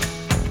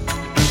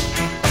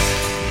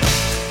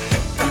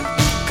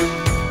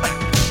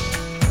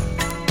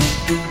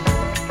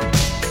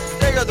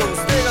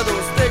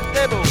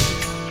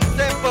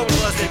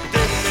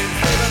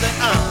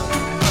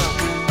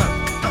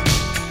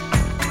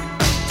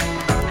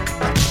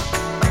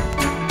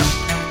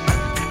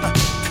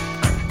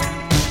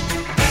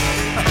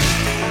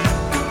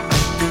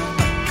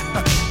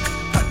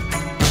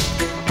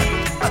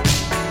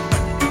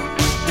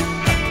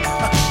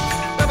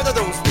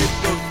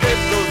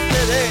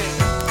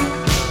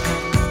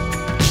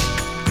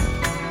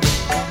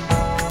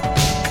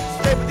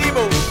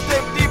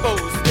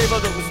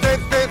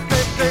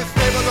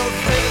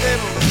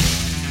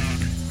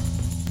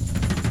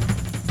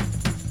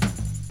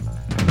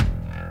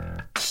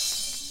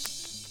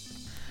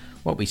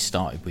 What we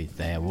started with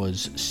there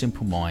was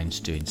Simple Minds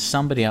doing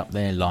Somebody Up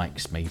There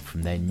Likes Me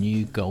from their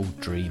new Gold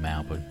Dream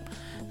album.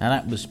 Now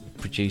that was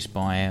produced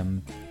by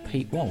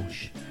Pete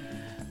Walsh.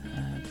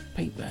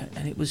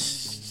 And it was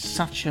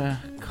such a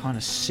kind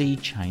of sea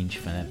change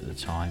for them at the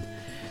time.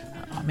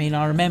 I mean,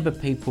 I remember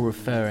people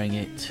referring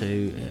it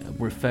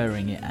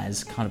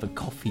as kind of a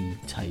coffee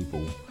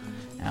table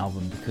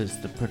album because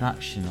the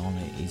production on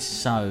it is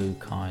so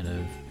kind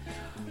of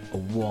a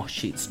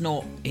wash. It's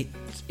not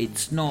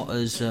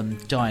as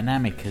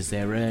dynamic as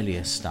their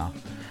earlier stuff,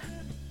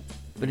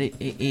 but it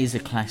is a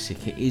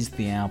classic. It is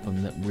the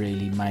album that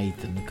really made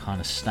them the kind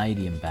of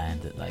stadium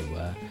band that they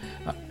were.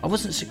 I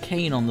wasn't so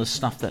keen on the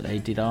stuff that they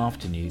did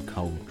after New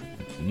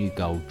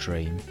Gold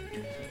Dream,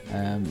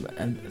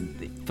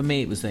 and for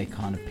me it was their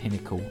kind of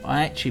pinnacle.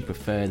 I actually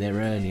prefer their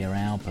earlier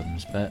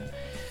albums, but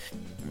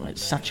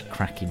it's such a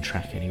cracking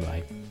track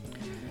anyway.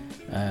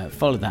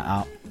 Followed that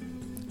up,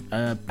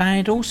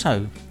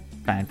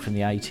 band from the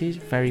 80s,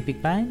 very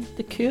big band,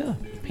 The Cure,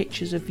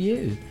 Pictures of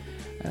You.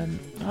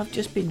 I've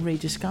just been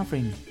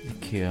rediscovering The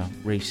Cure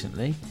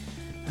recently,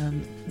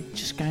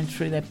 just going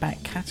through their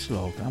back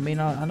catalogue. I mean,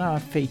 I know I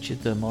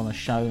featured them on a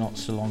show not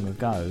so long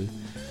ago,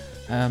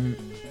 and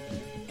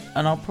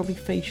I'll probably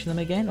feature them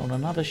again on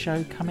another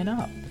show coming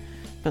up.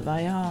 But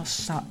they are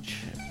such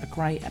a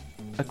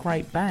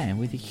great band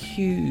with a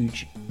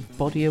huge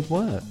body of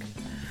work.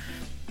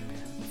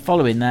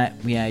 Following that,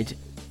 we had,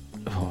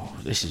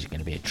 this is going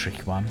to be a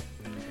tricky one,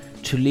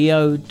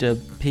 Tullio de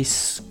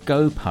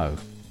Piscopo,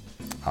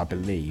 I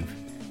believe,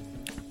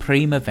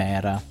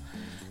 Primavera,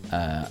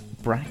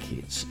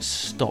 brackets,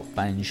 Stop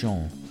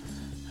Banjon.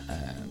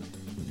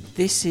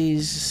 This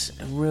is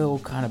a real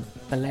kind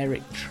of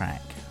Balearic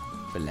track.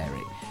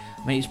 Balearic.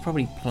 I mean, it's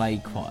probably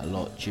played quite a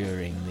lot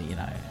during the,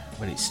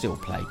 well, it's still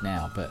played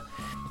now, but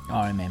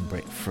I remember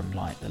it from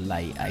like the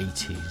late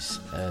 80s,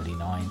 early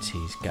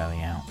 90s,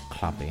 going out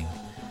clubbing.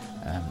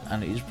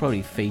 And it was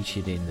probably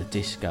featured in the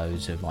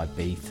discos of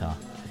Ibiza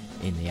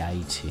in the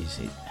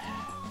 80s.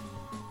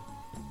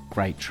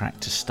 Great track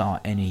to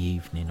start any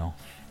evening off.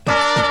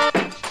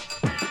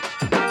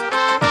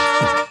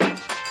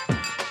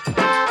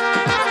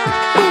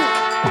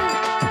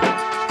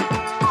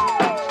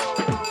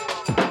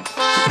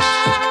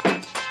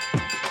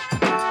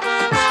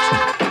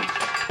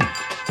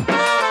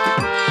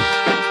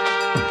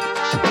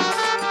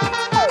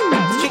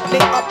 Strictly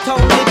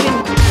uptown living.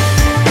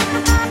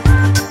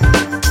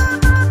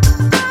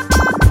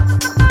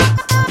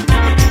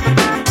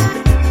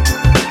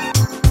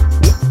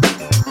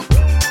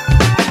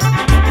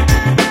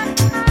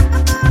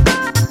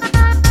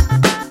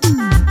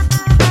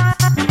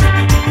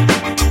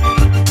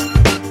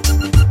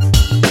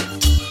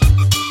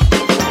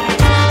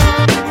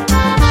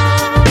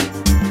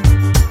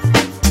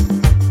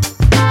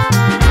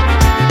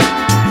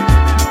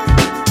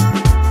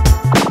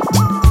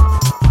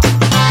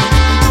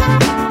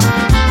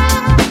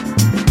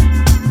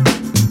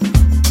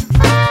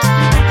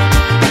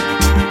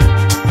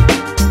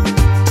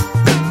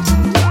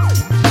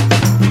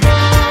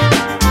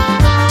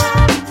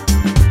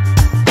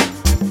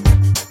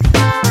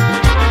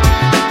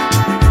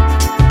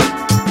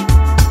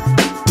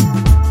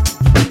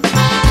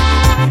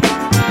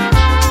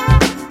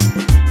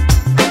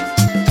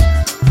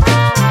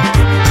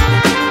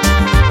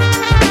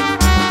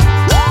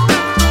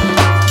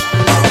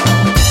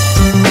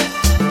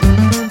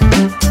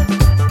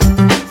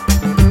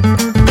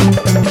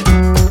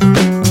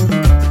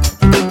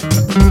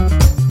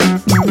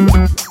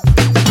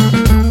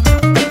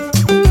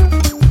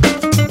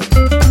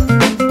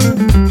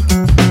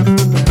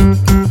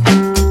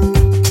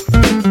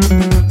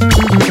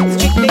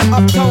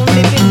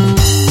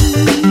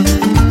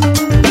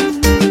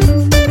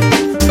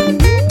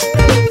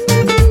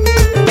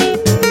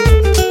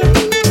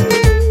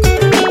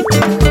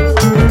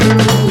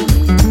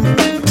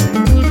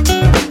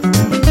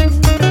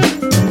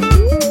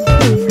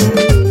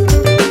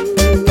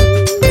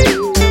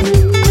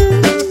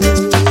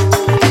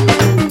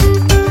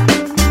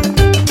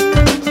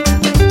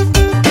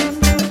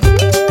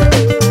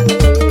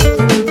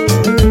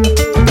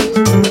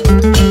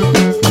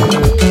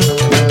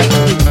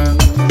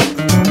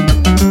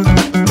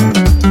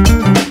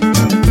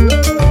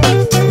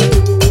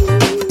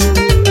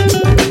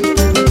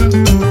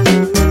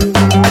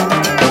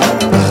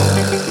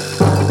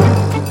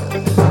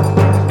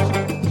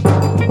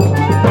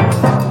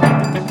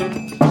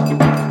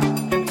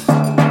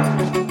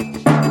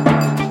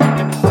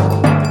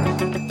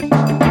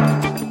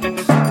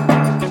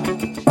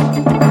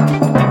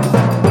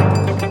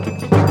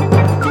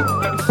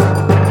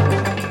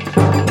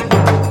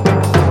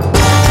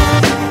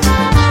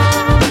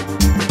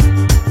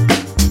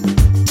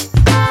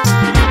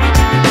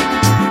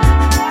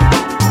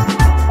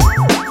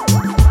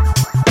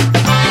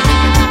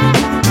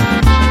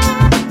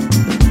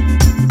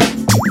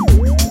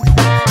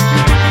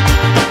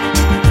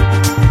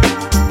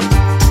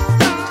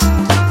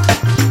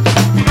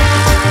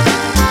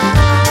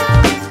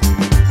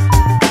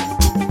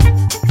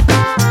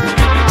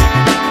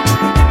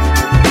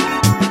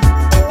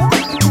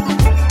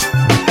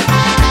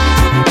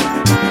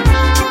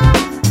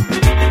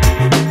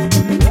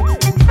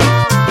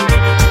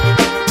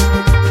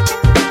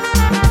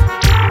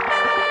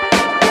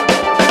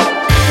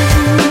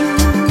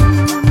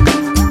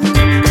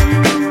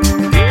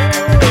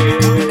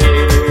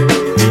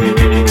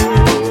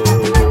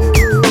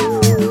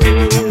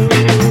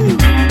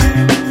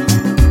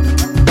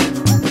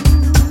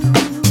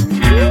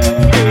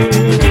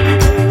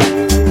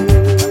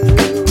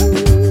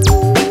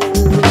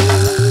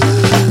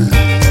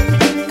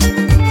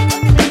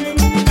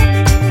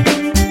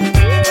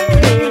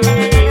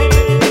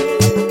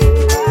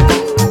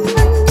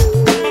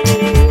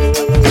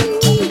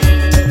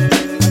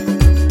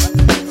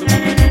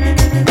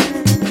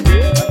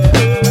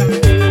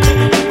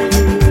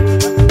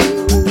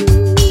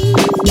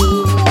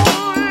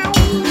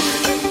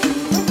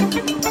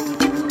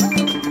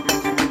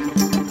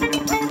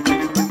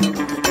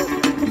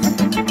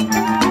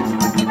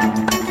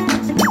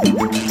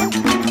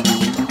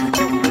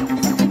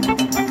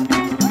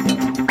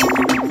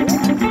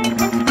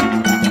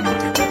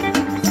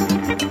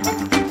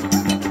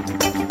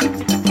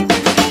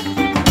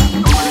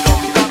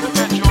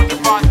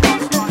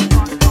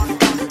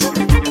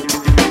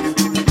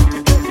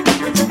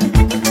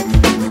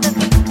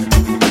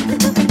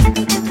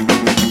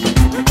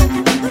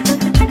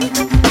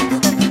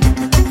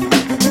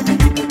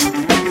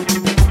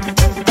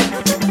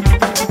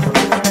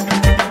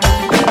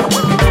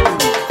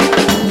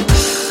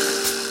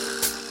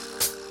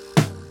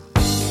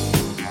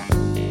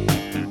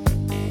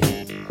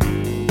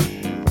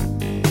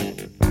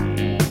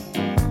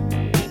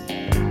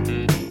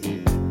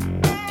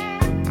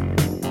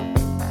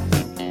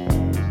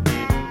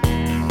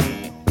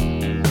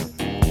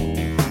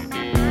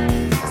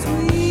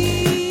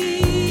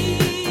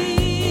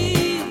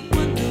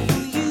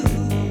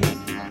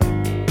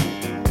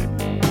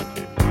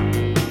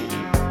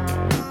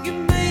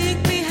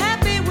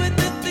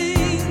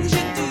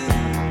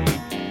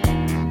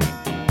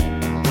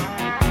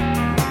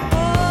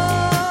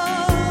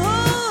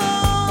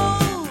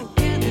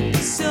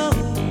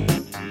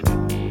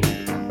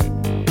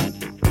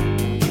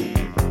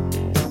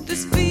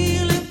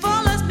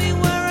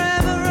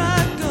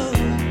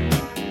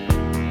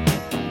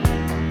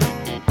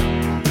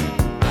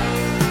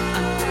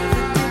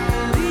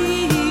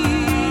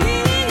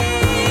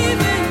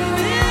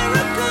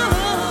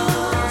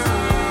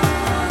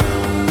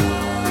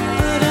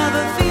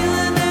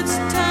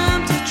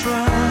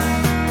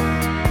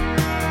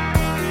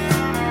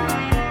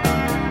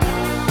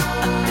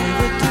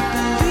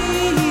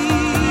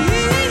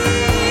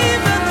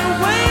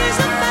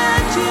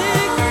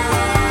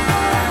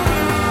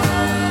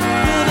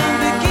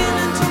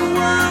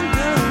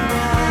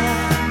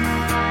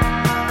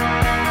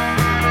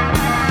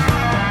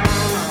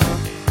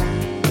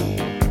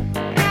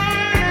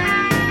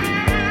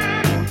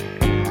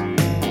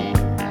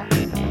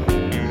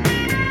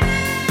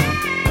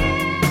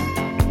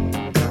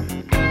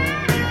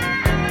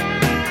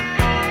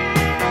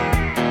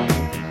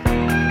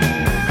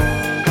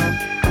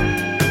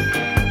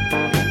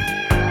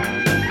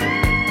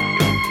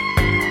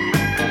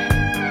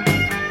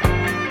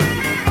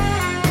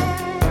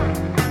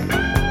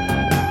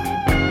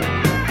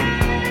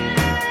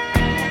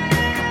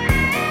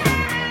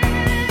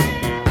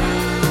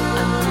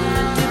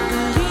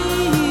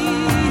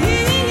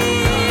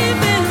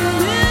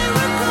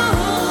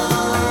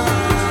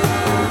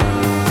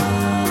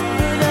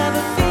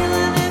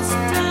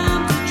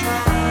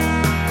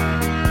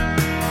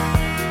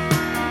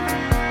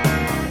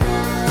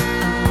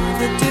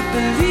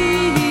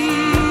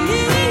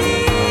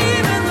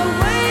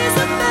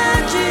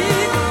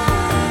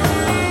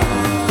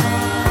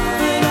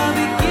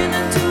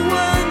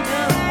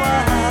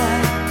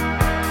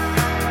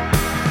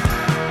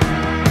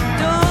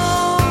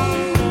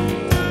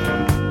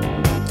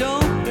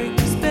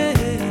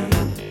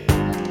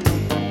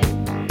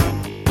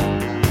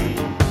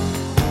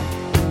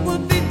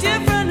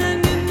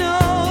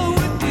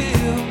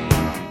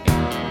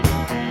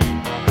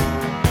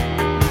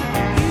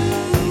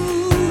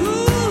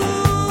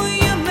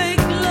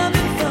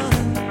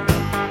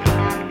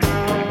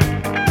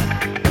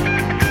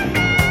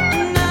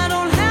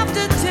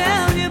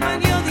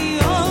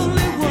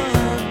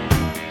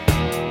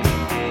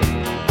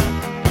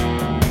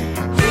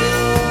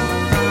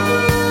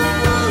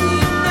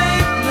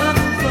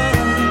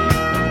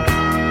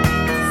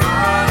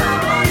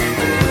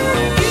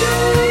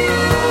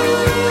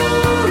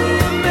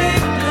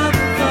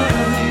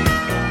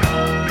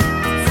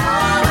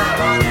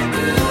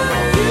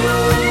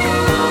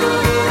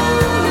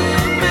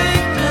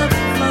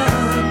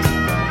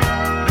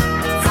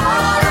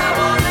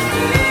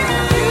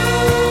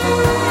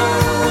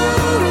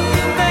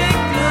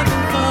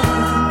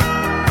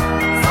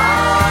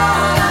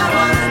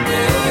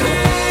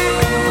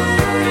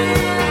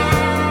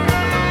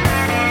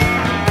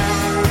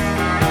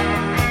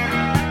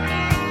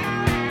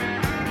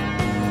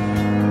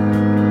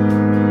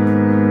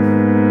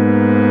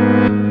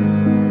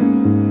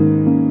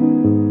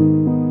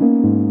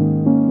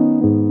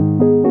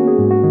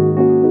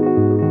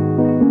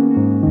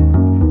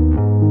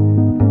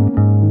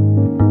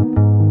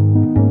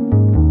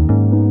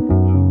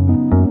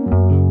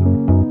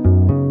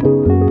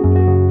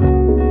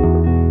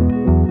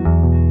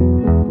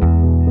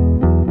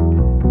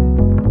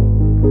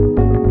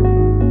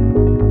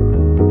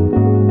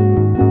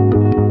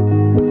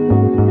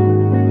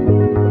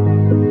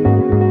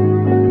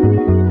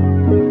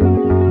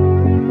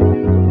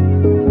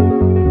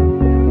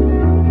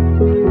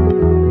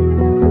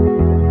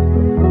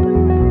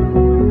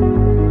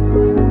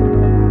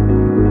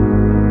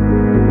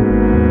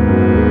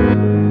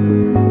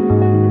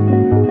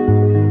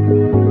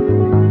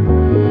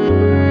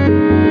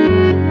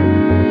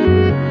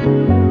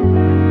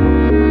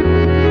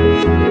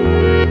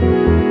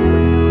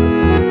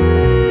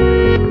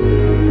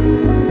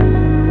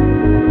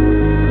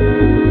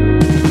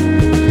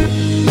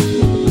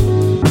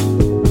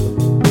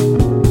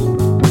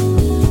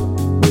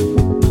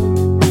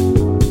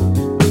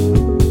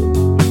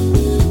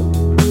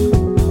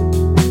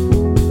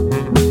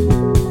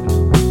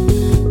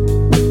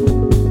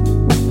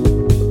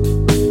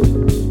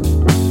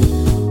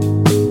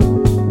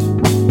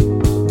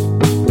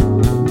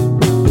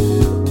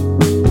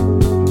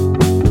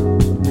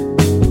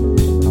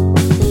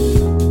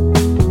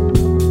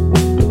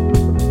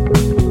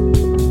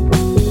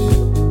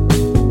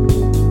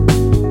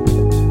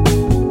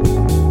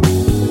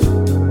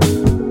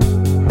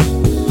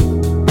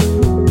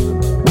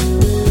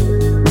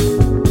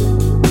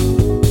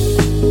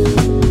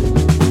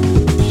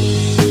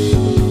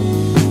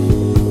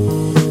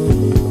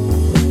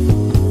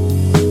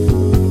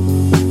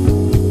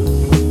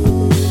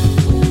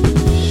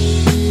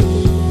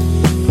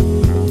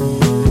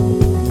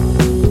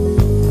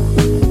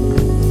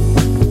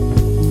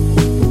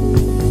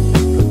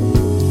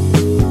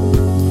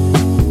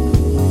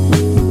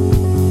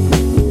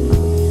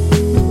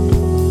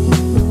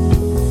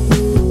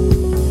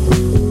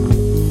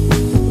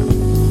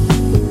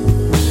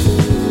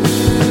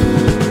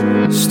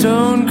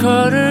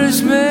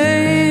 universe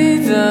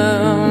made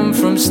them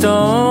from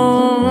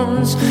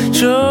stones,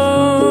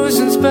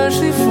 chosen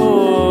specially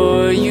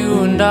for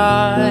you and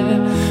I,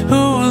 who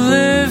will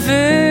live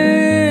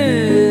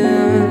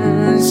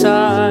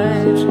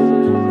inside.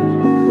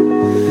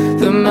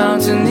 The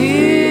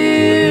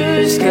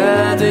mountaineers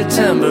gathered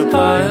timber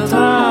piled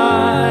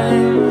high,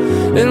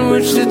 in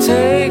which to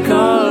take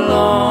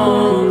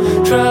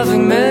along,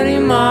 traveling many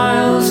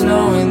miles,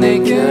 knowing they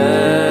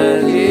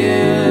get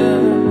here.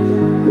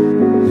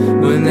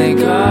 When they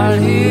got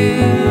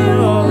here,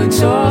 all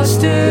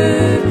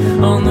exhausted,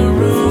 on the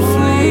roof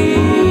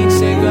leaks,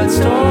 they got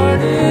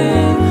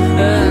started,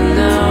 and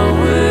now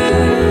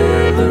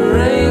when the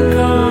rain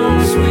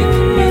comes, we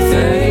can be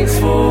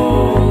thankful.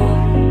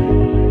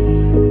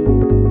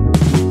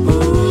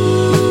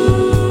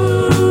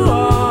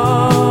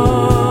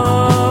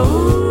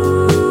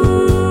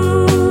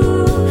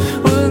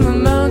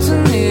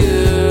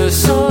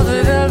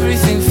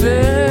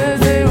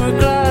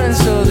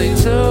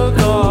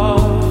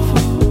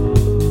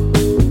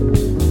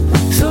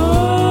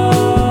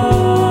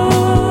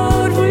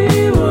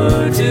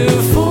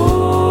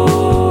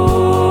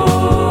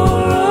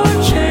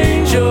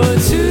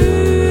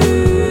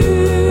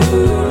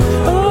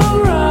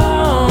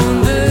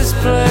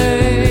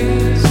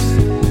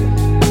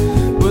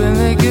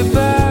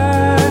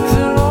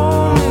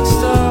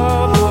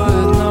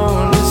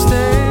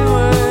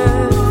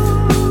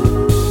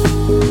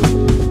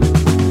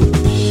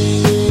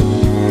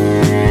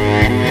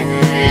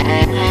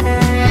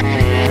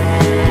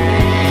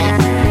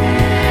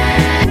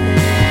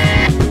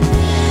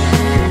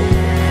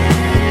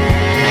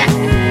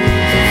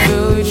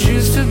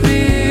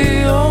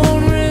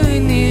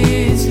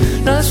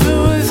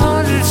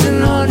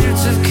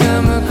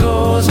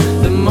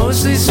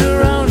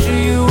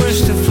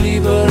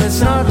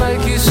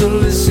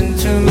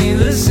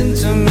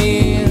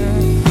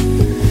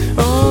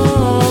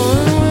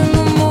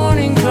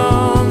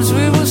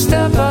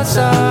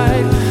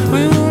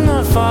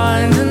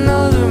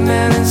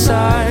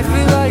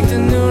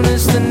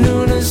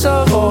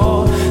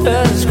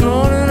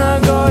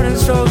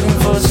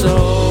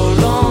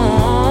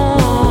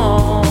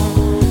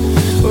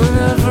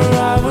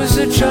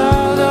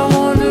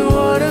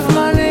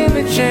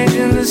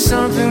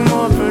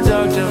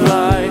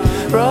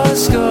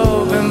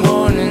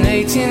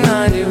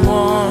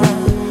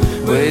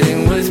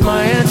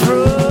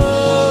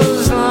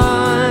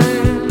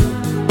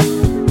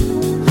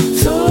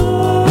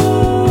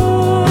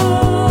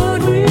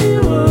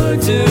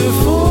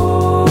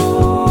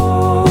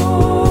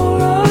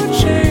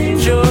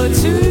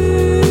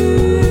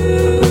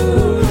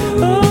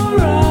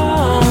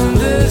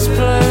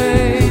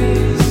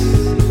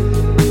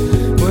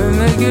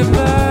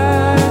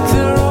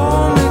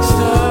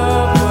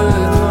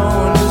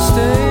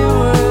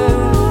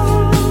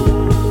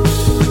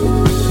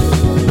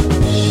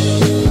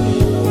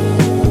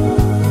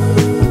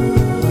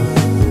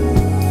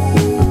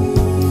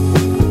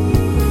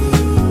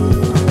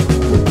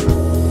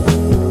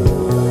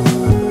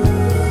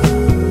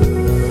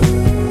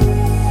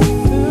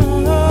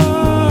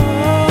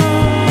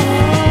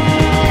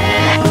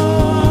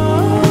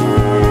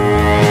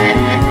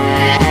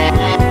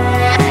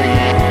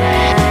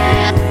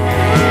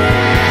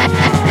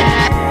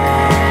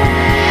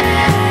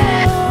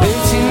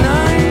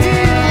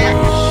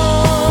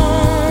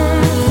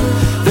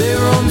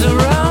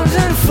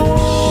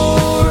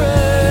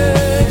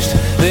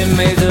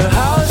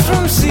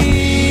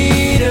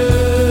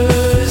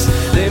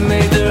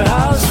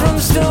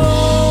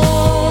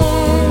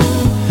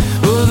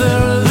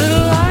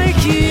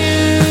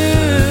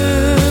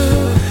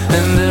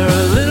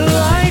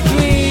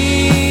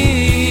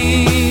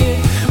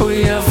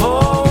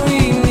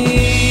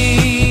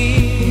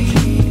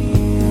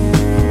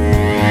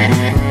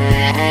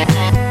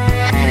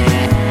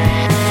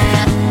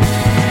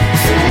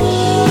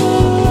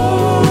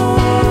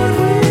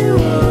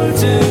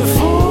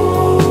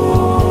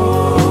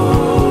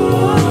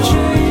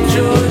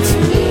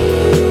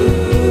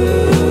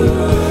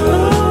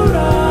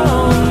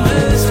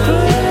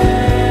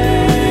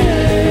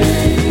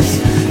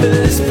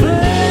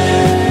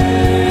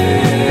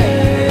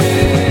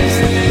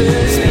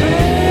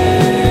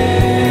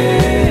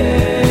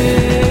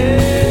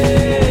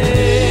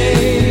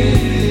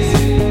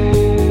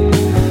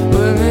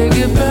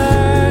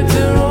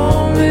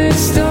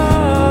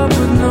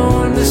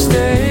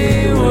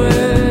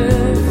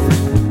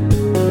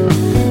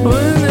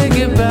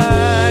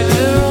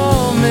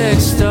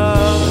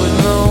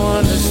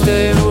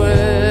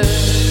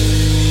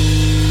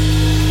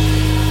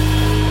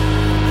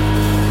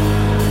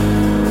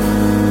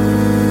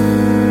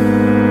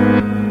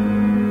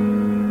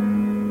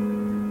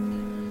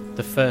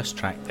 First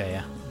track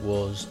there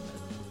was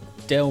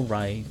Del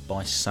Rey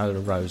by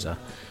Solar Rosa.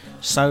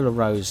 Solar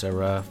Rosa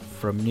are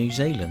from New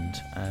Zealand,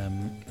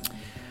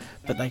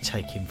 but they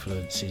take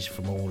influences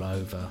from all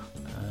over.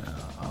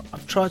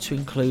 I've tried to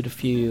include a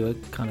few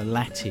kind of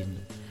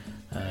Latin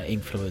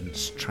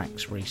influence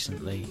tracks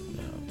recently,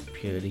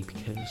 purely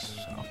because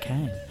I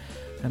can.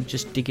 I'm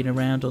just digging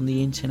around on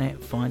the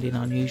internet, finding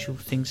unusual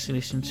things to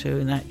listen to,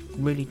 and that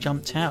really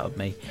jumped out at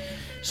me.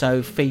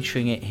 So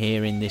featuring it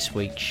here in this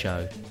week's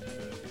show.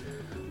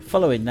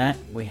 Following that,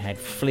 we had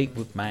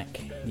Fleetwood Mac.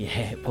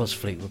 Yeah, it was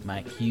Fleetwood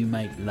Mac. You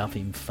Make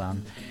Loving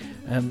Fun.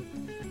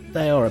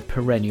 They are a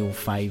perennial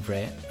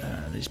favourite.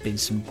 There's been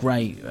some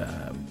great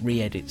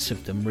re-edits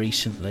of them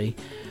recently.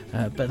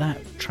 But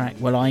that track,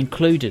 well, I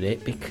included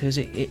it because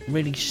it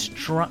really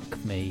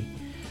struck me.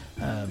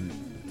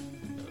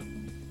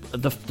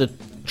 The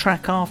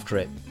track after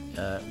it,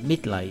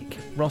 Midlake,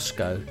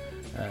 Roscoe,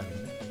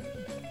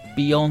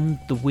 Beyond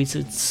the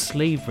Wizard's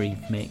Sleeve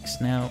remix.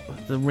 Now,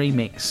 the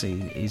remix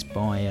is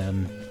by,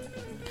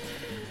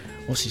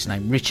 what's his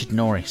name? Richard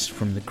Norris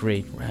from The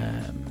Grid.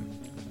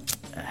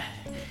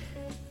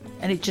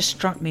 And it just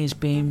struck me as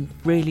being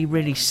really,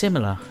 really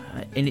similar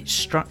in its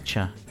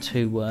structure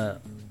to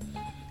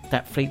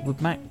that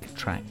Fleetwood Mac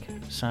track.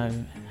 So,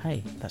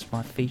 hey, that's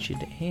why I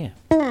featured it here.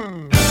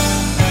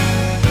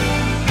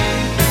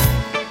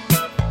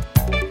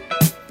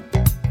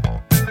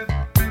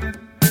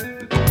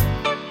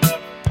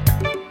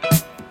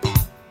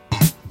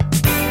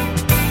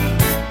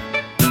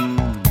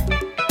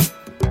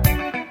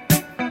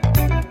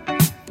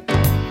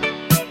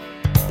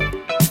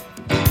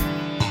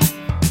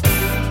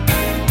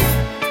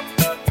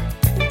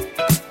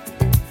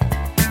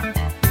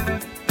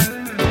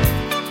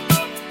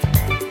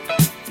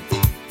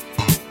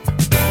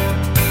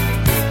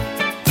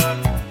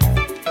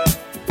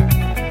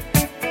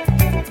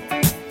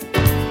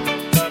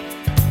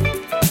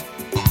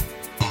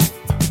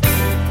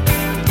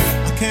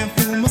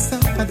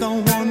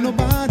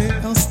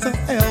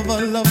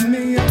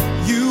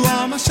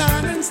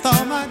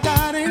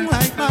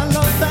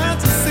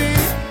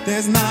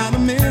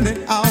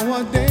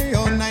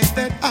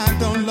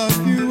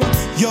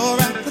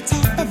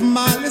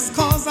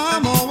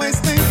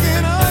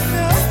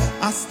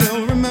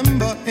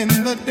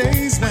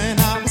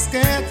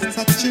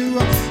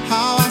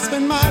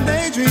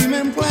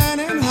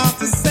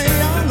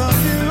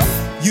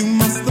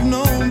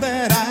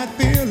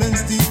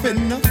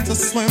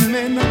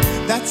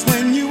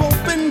 From you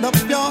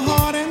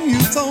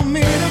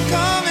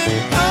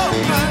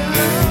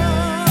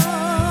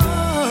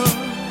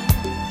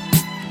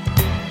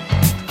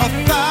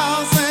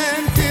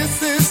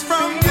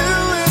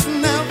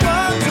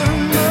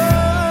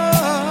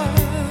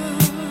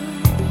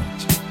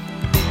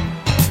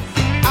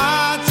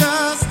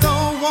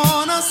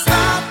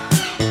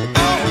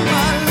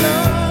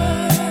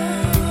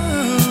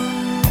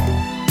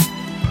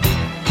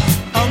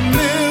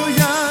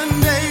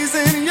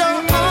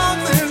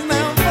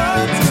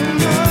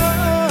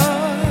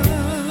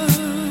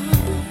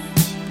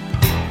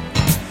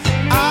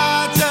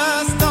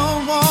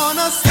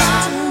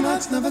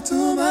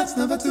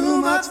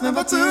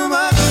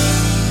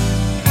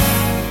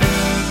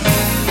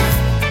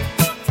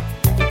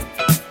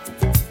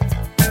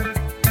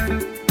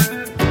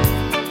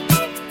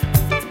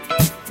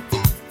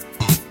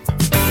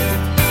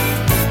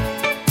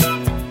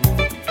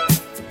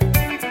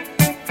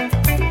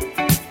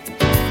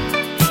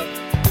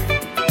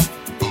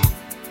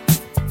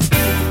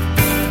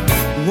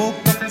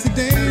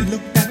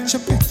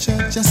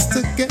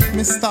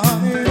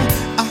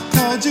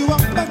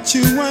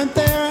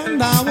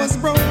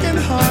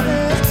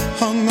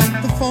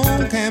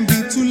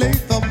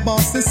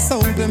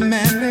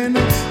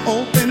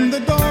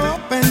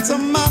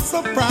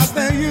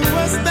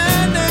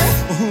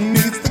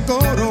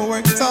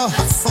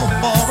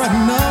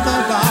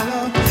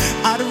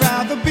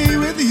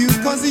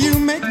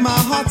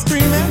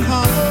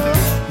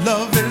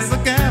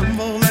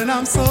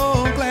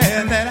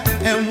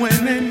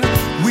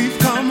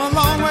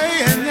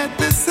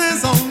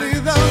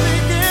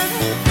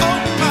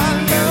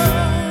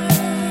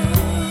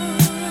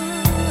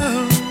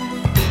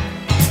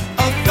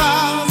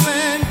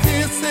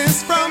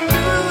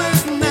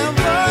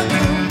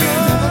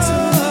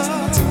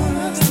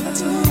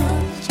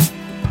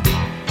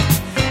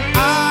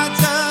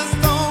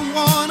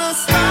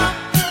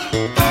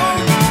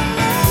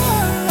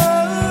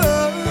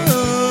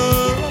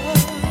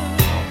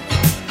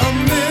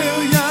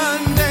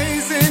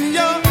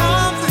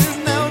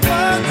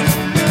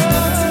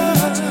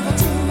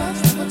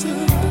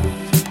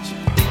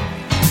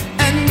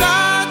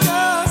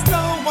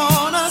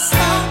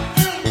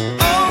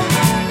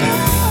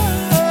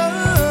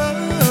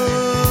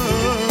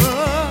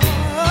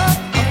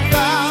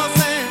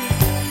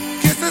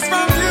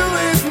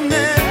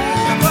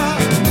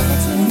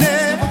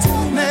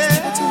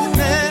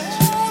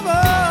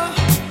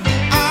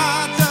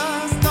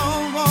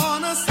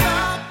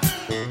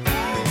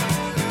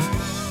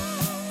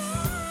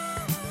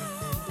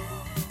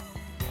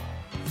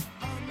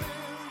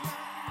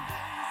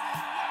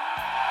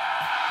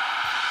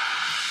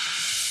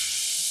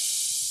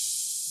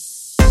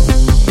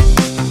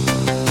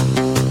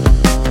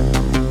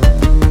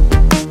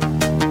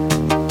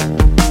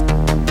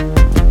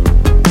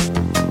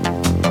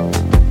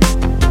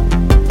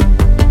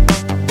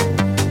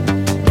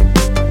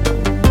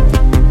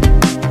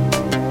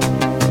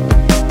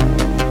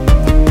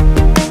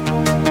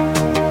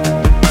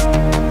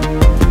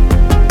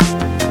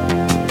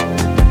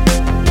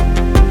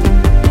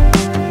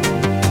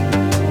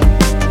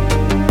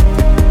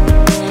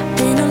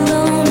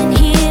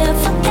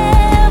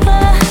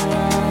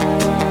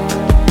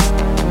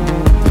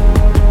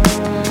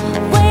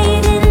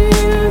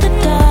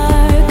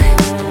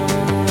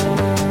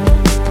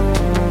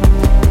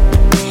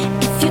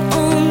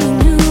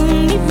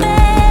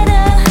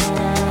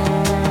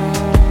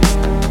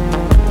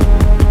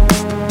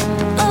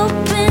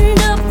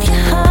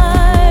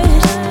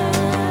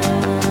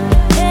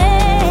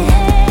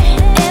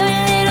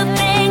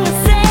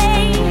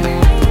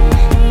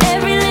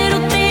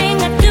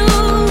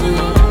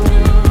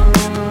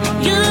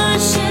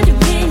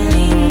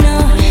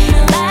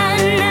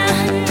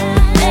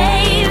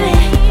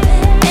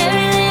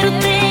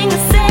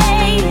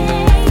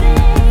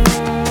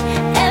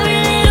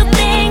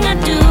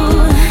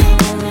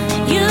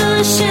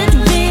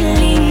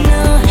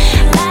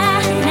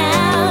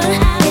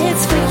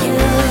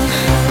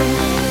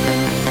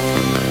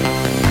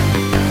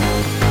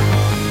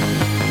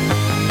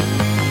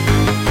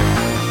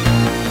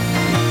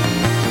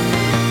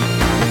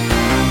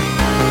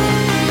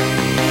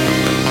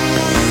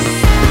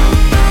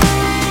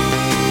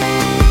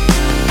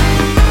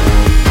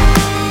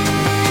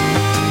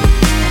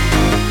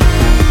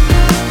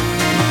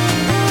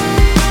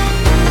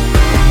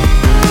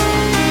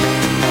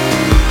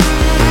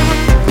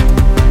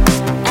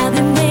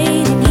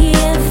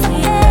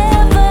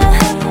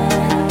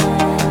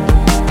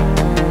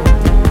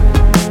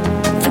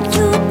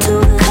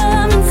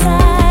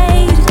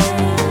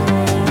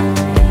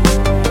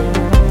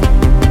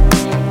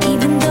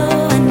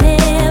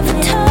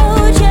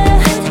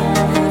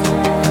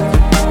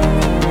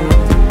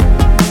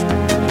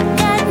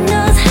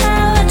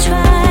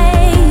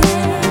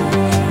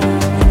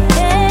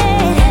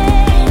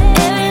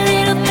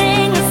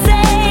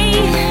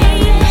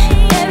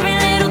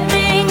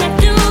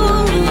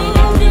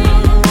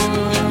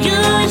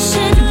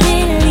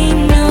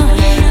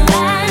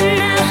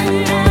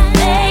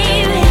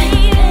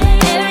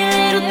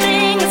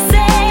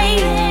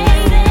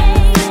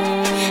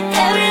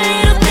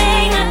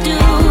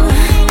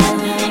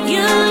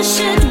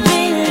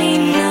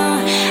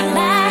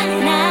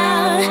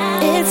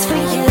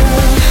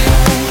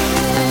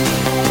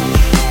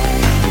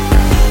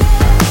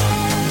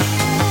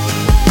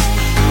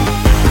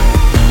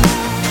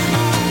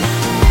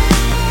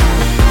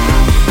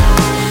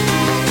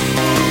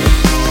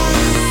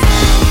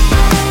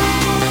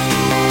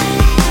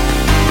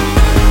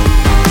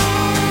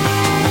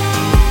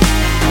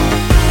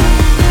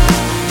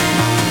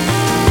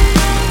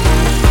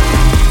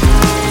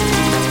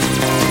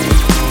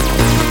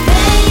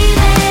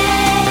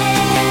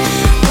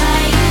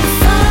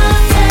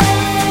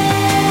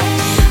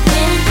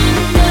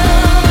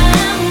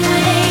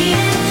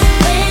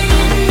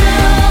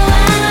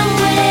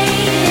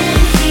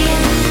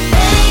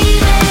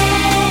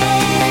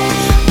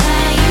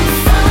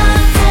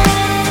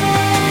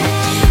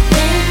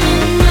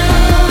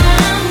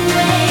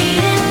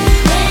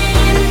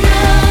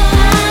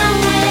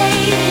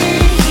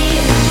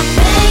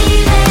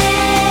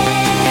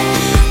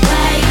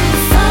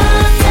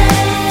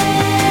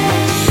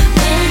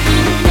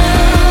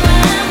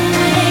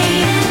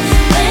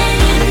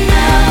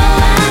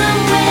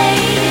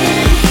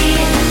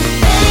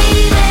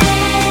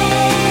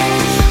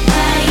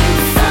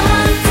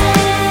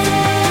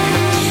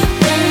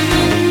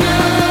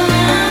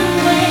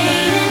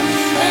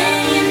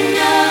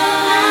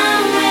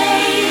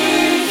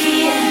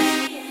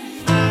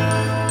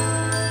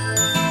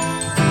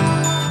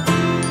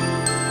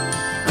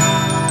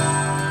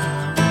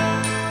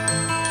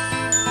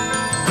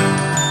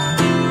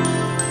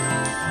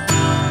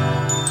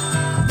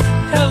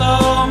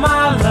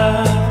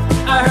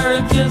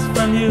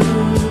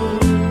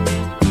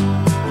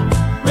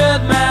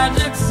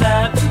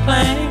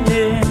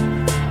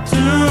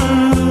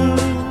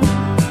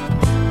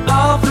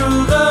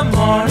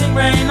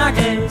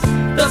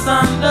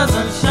sun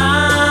doesn't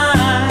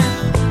shine,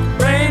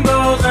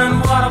 rainbows and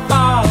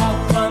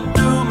waterfalls run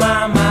through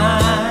my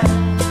mind.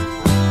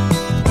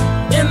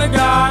 In the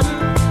garden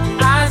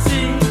I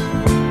see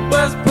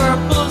was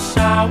purple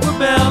shower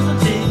bells and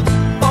tea,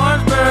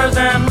 orange birds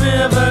and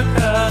river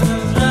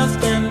cousins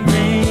dressed in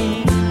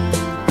green.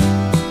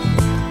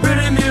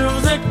 Pretty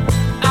music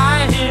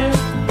I hear,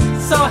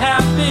 so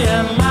happy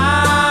and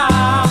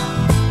loud,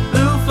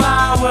 blue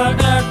flower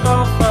echo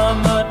from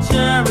a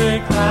cherry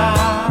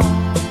cloud.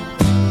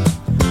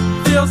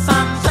 Feel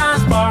sunshine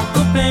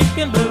sparkle pink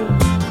and blue,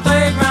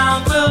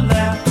 playground will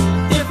laugh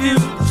if you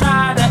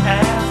try to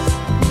ask,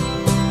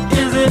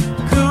 is it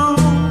cool?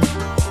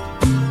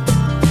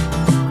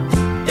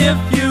 If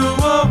you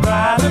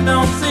arrive and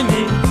don't see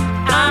me,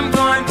 I'm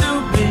going to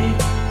be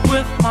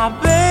with my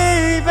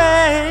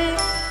baby.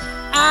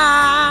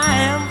 I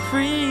am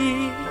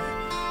free,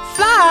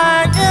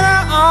 flying in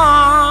her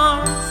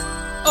arms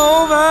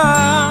over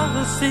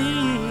the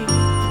sea.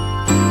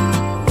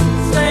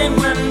 Stained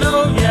window,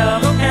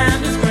 yellow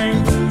candy screen,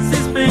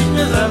 see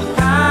speakers of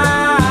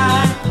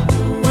high,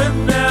 with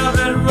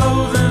velvet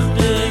roses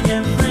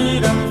digging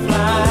freedom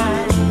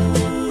fly.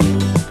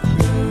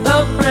 A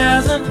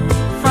present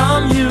from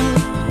you,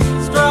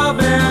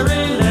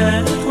 strawberry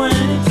letter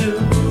 22.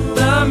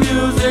 The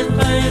music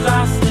plays, I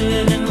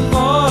sit in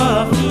for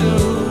a few.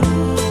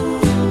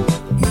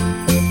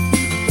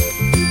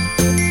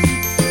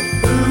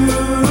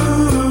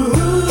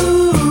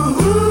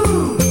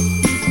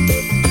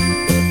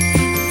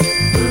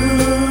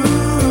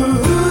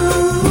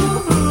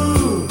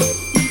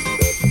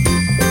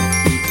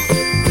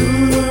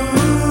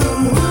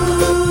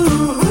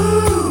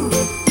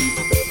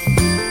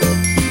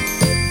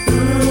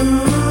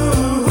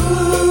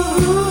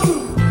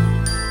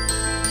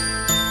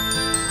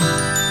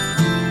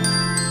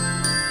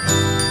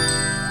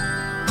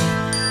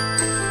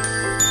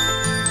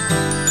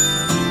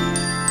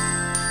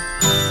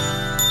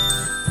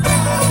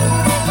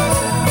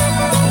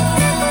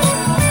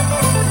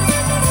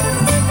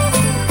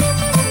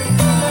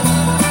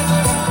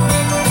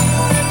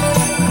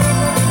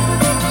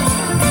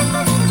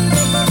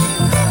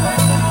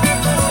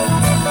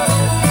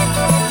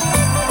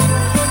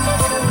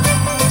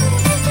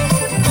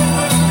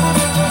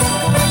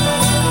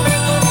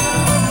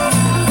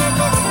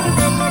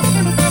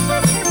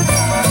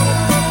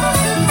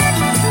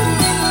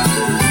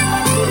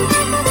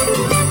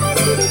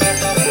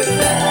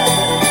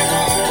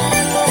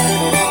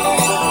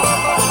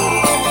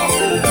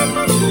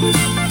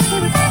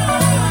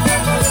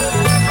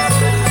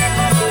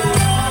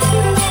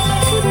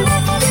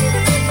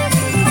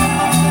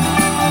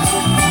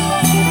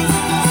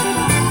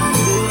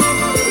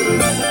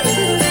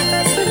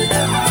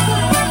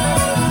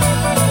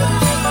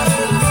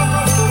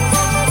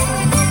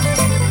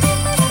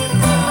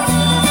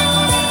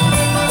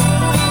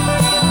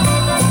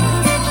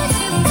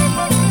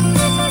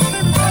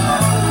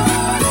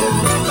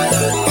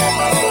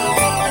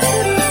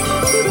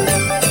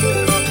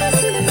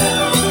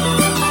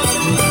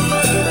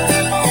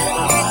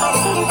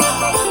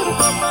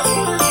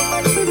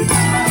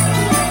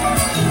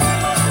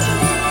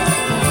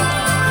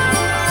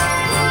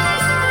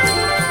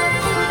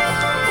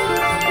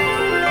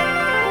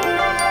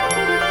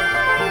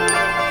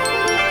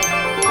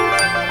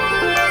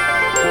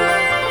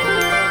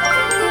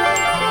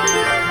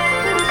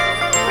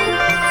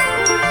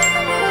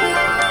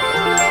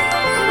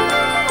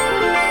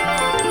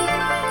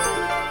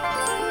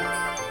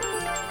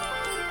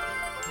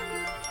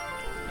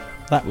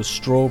 That was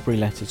Strawberry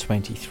Letter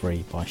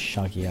 23 by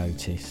Shuggie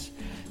Otis.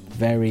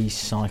 Very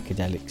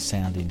psychedelic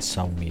sounding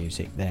soul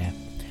music there.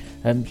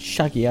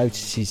 Shuggie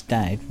Otis's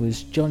dad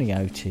was Johnny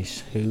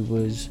Otis, who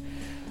was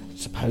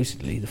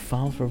supposedly the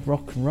father of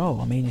rock and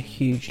roll. I mean, a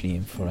hugely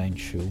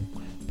influential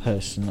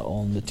person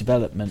on the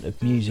development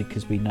of music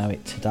as we know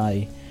it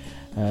today.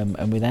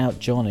 And without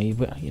Johnny,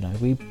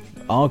 we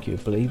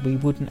arguably we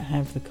wouldn't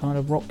have the kind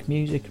of rock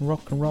music and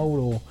rock and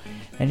roll or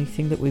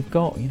anything that we've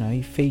got.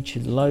 He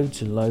featured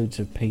loads and loads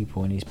of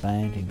people in his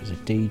band. He was a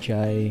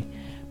DJ,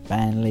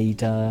 band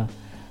leader,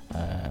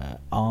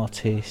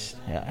 artist.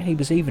 He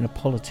was even a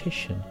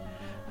politician.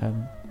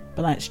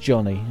 But that's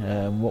Johnny.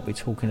 What we're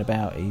talking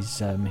about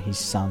is his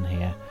son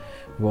here,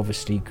 who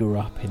obviously grew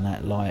up in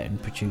that light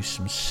and produced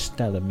some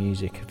stellar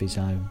music of his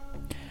own.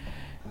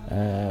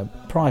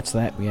 Prior to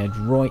that, we had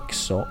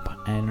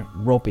Röyksopp and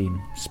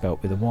Robin,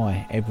 spelt with a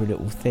Y, Every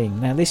Little Thing.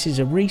 Now, this is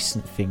a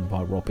recent thing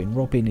by Robin.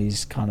 Robin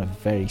is kind of a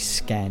very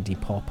Scandi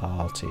pop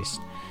artist,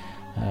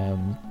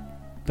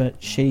 but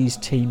she's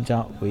teamed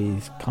up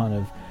with kind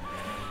of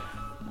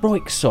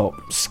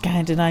Röyksopp,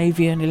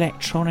 Scandinavian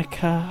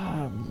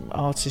electronica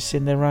artists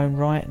in their own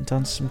right, and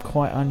done some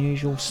quite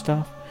unusual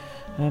stuff.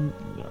 And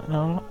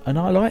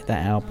I like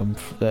that album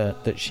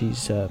that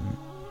she's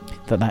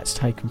that's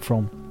taken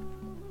from.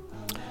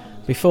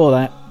 Before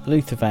that,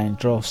 Luther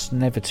Vandross,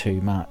 Never Too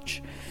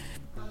Much.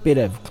 Bit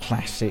of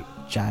classic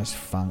jazz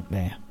funk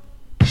there.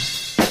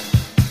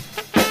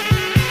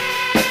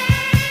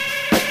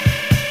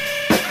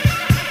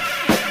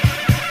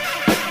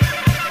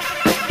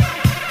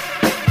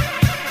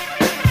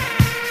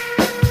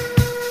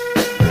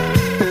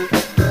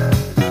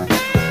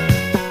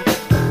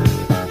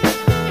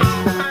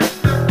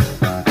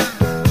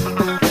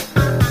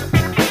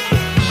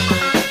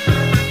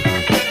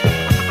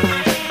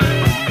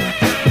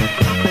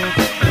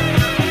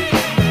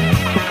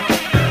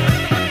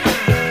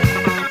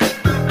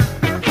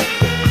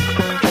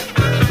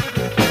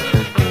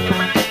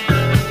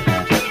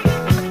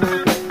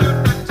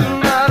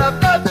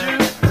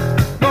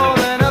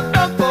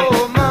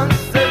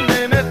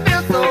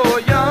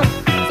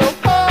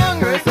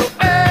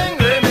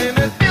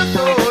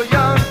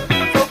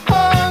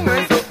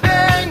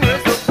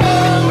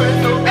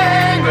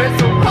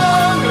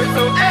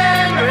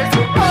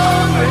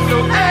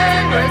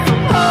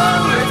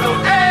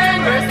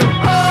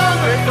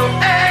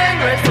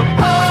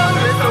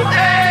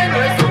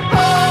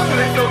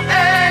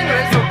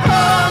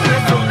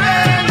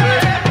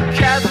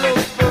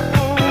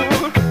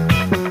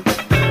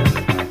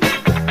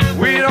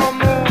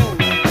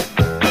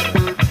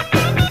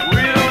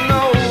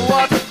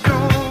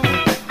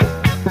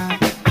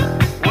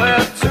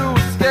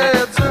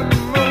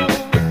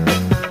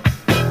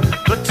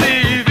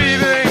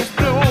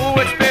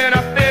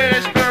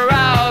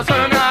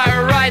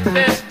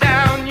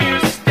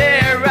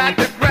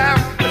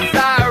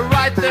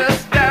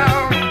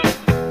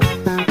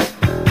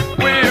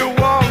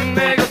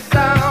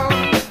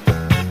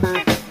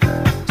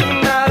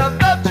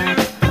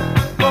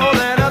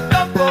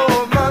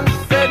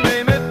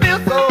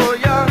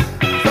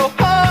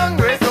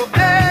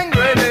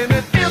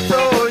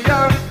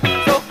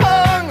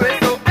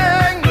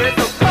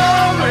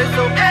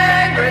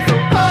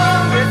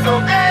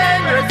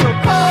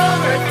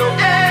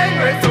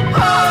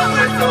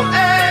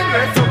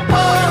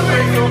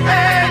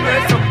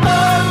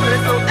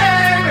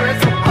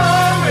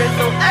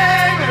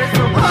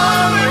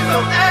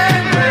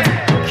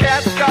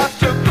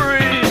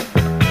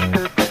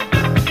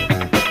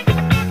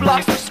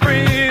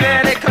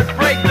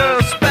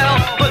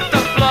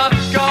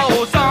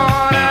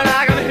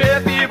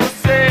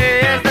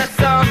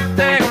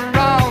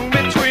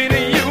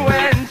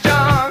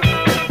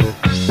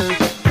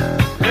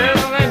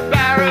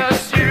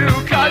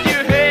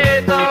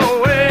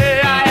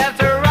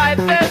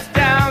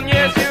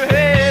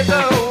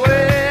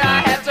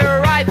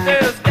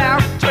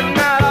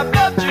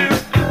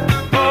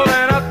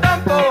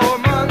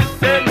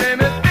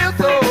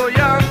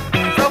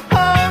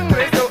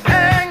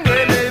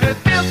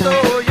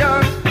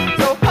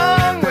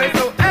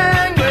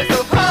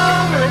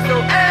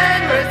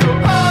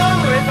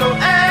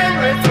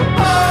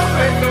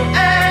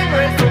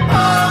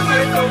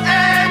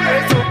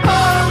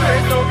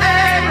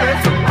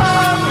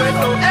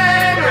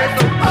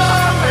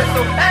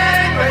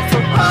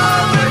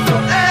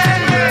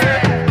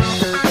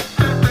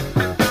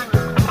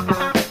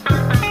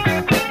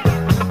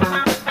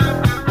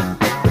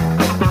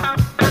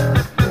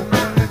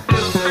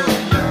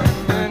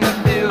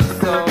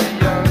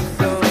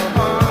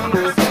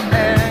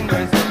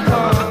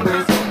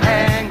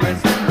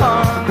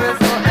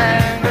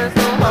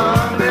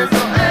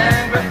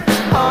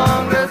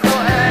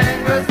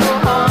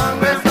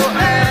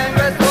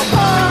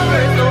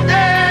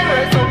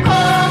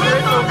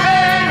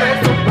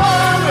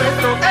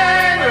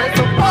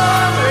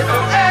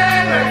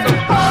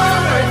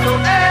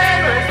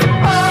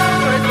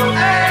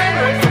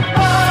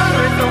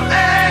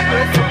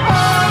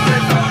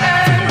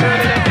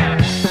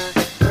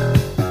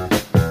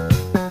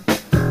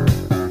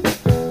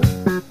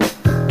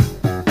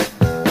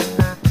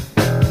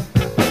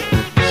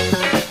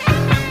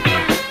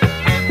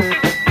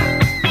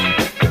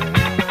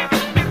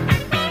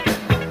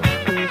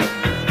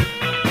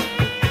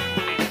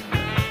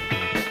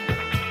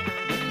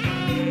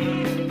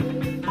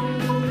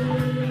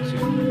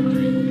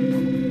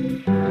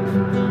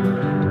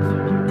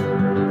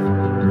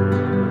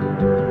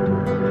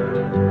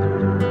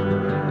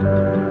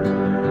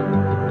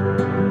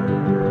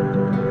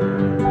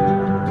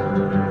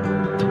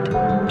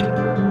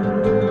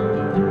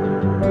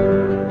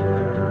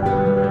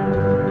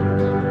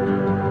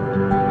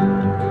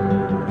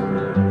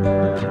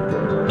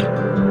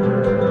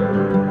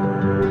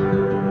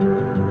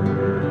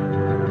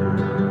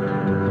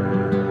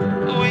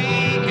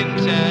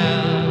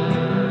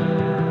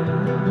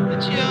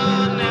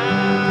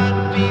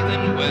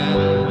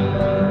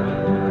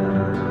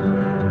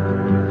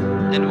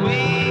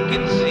 we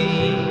can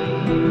see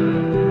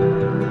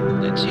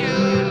that you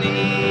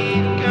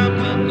need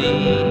company.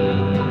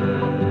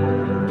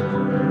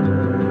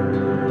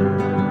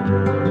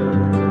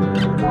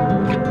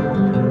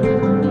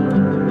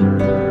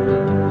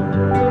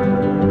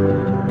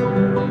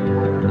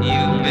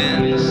 You've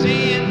been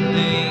seeing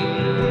things,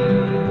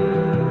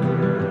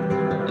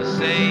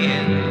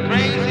 saying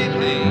crazy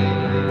things.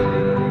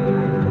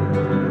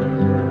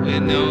 We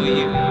know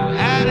you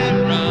had it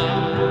rough.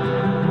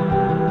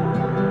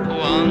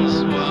 Once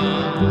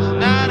was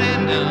not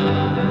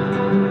enough.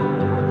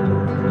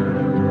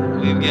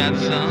 We've got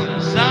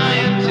some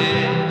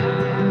scientists,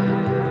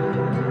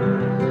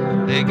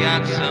 they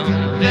got some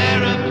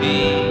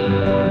therapy.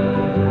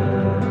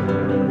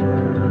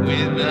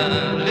 With a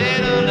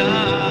little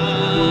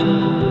love,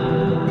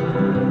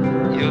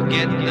 you'll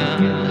get the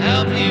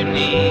help you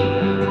need.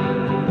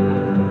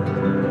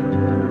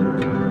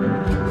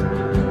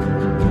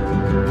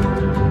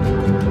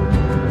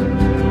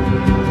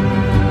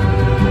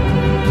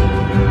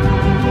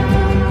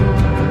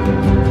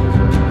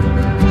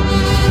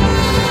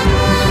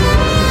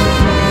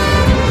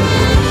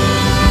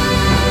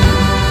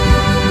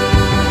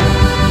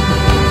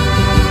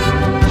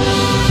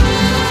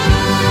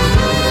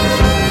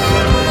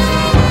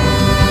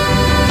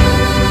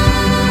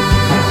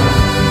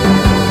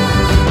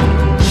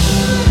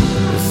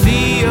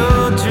 See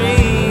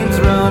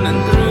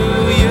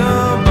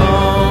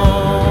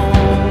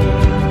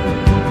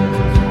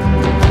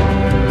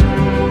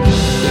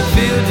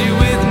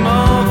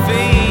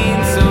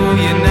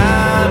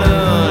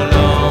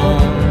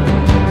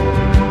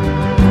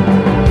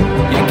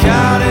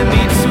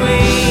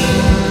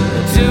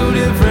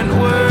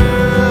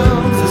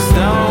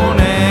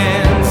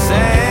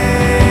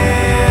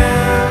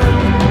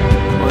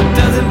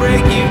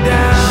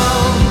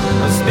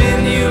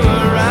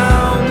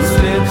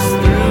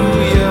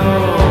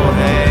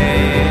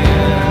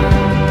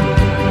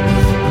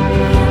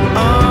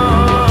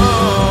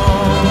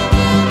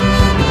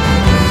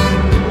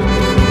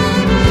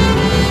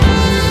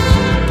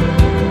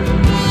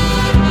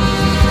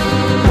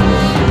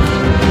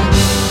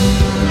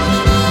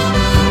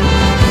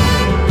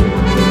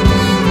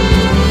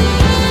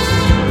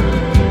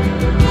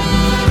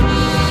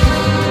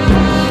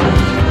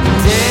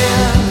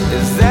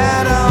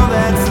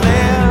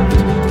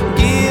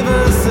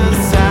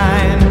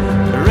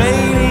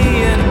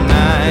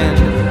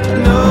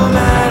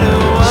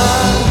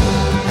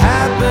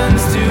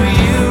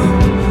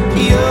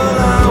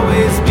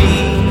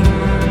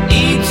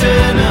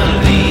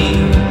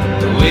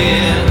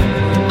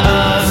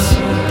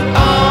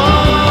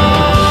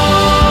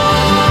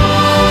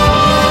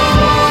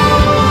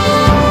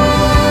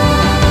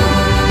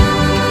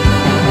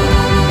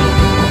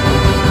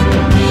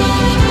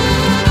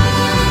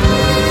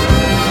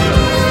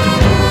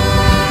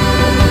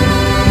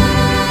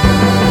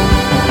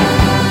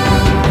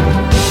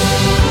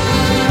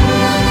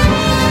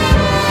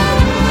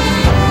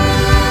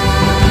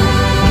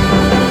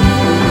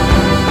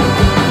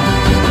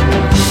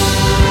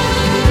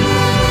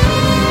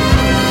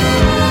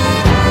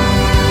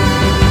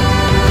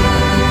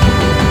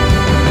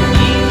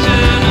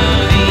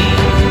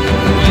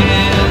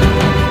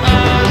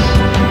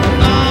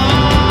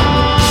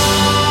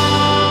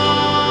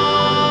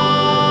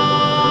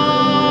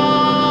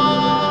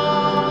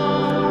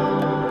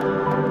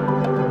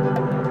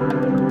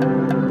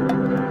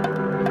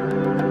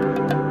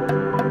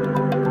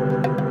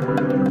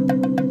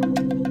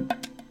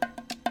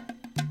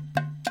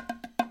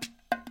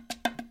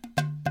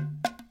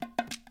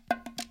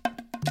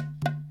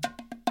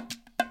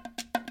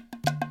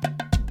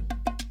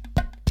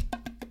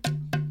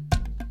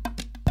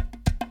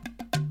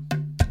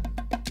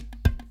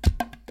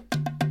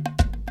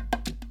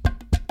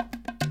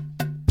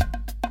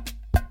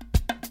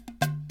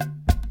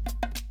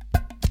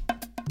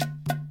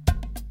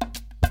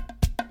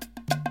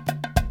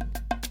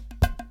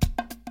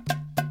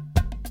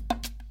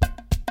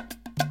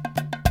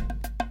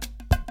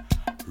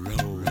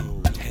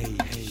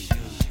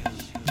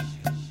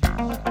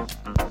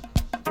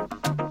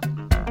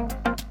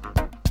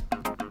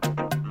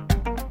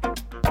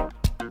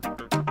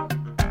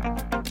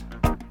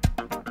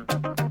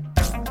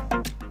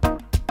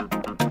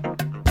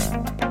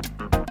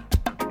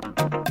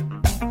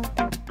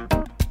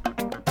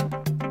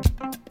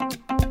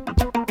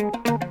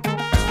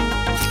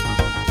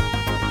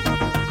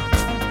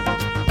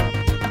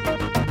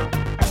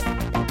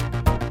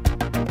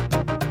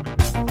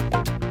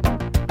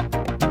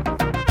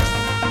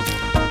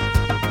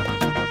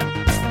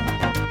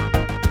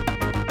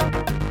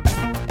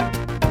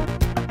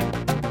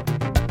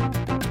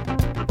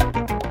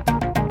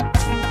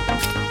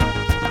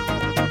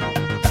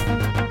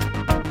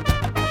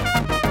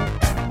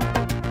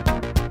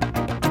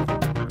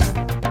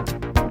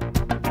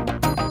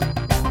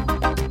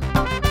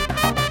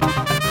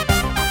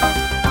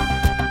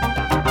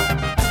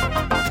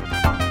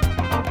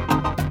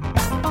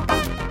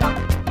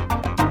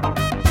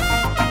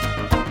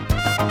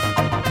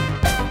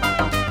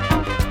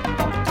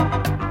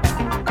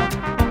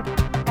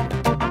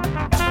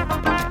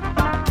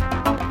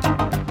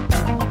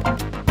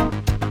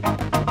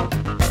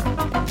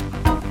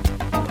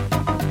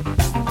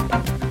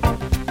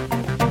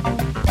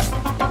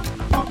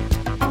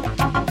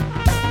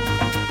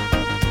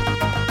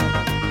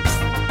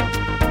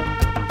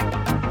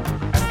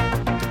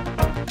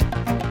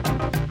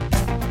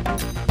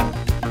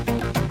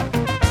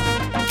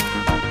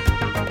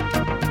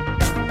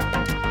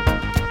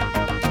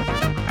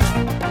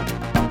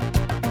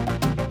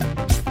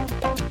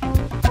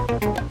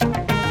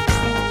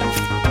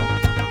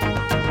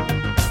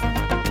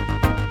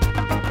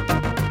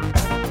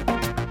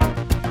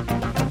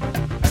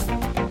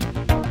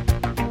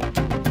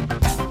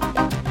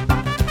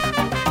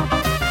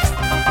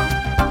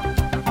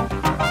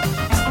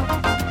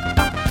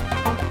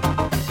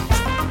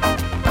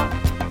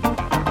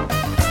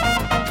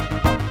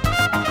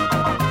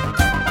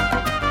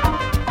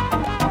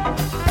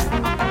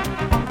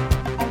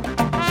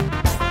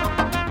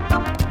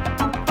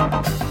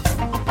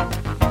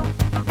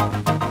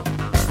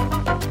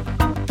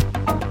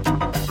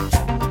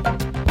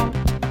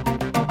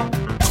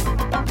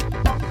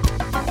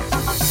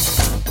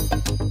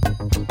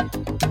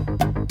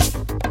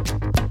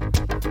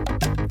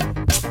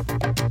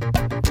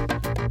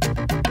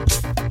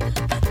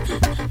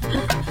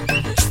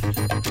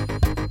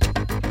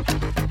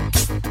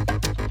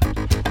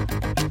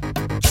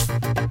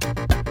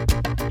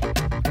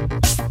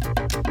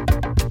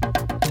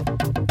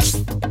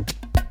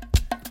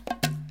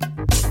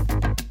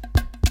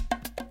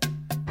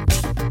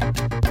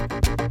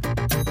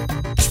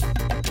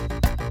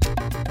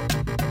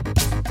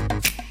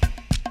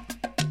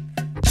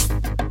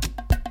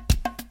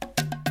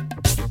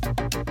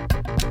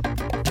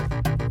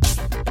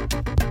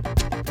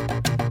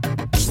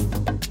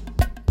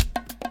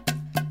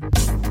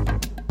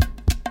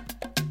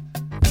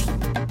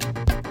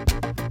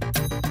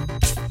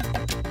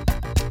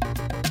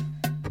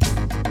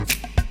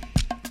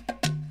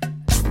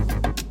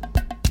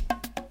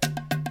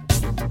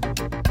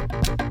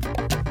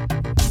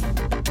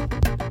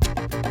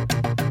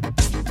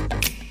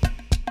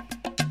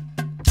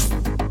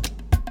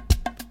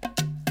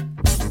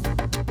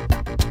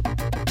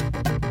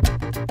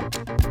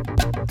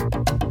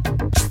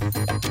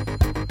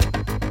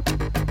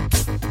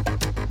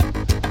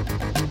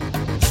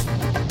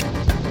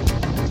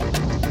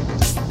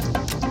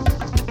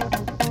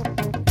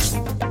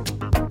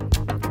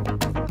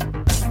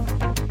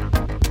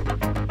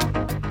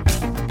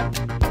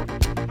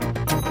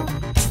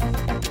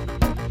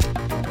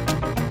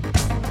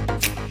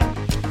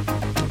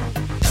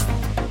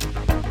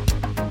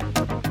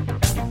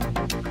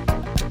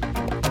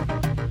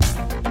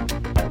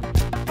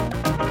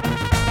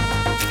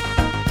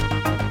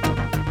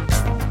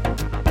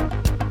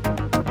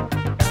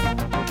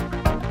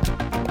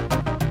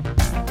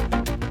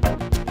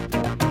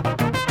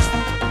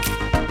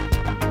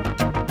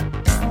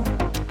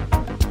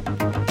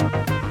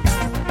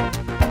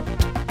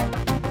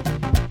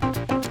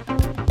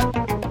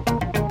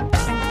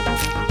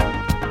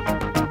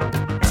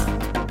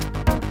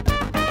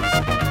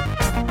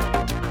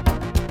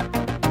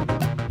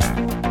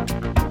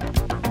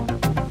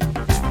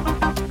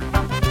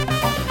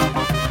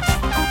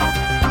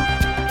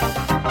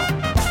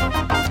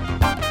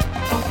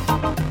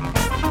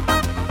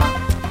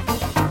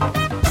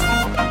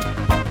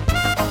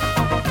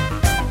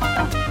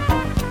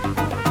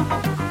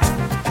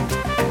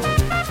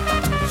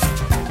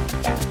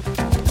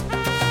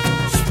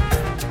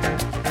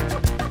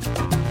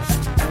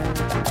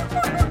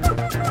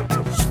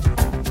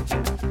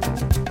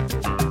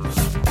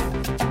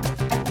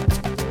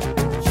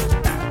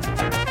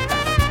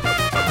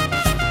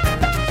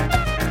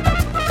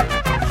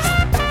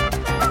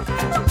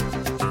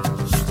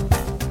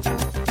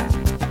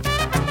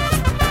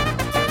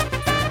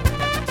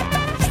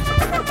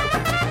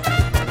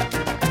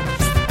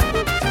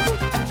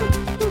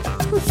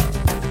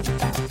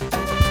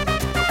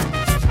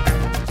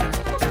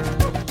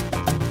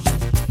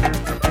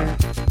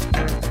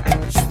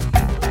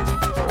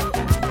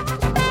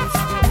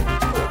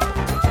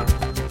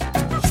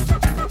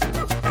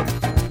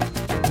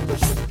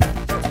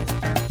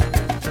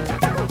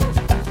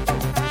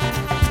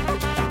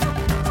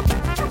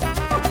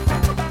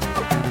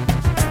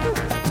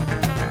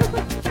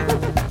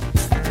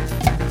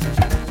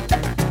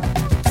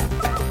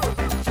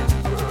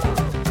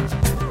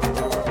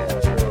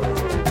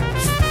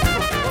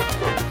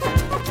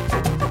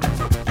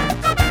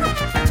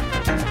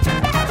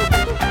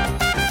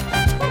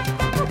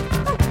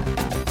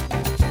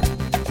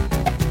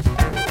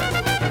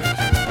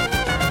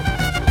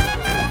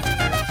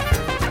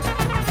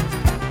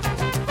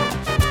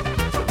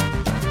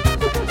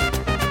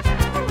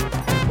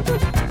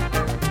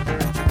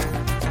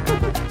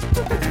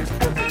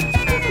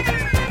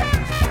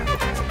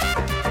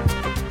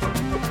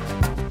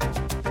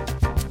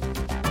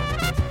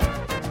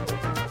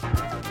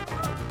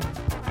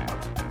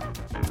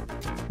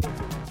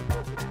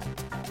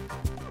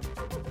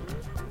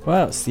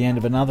Well, it's the end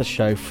of another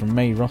show from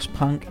me, Ross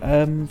Punk.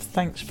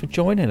 Thanks for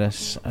joining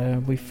us.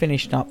 We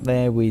finished up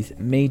there with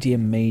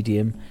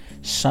Medium,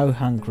 So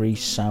Hungry,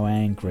 So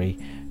Angry,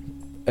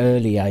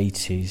 early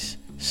 80s,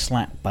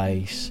 slap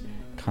bass,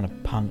 kind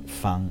of punk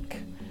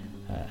funk.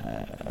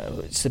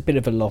 It's a bit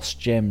of a lost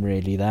gem,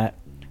 really, that.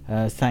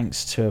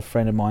 Thanks to a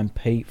friend of mine,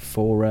 Pete,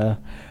 for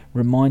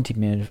reminding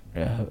me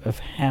of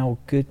how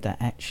good that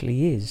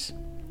actually is.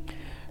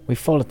 We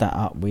followed that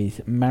up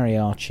with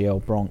Mariachi El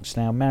Bronx.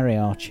 Now,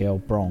 Mariachi El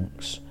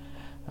Bronx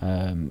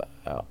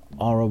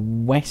are a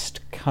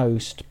West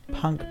Coast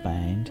punk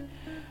band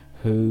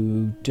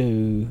who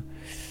do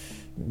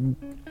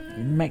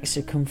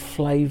Mexican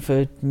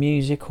flavoured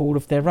music all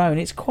of their own.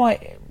 It's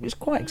quite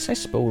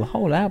accessible. The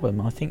whole album,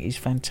 I think, is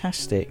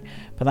fantastic,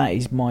 but that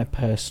is my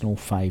personal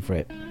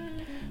favourite.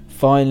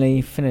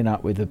 Finally, finishing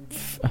up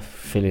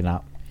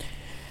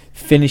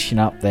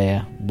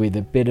there with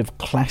a bit of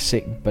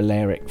classic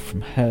Balearic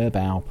from Herb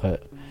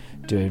Alpert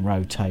doing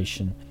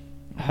Rotation.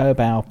 Herb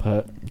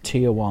Alpert,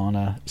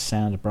 Tijuana,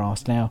 Sound of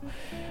Brass. Now,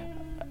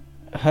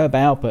 Herb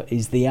Alpert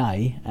is the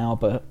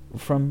Albert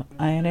from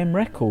A&M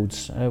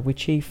Records,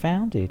 which he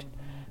founded.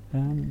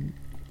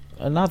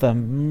 Another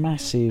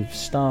massive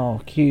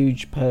star,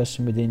 huge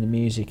person within the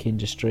music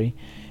industry,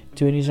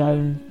 doing his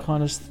own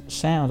kind of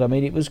sound. I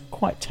mean, it was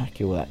quite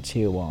tacky, that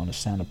Tijuana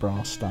Sound of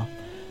Brass stuff,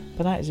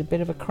 but that is a bit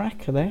of a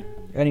cracker there.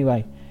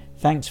 Anyway,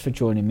 thanks for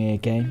joining me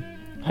again.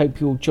 Hope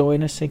you'll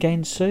join us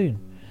again soon.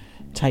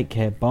 Take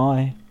care,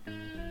 bye.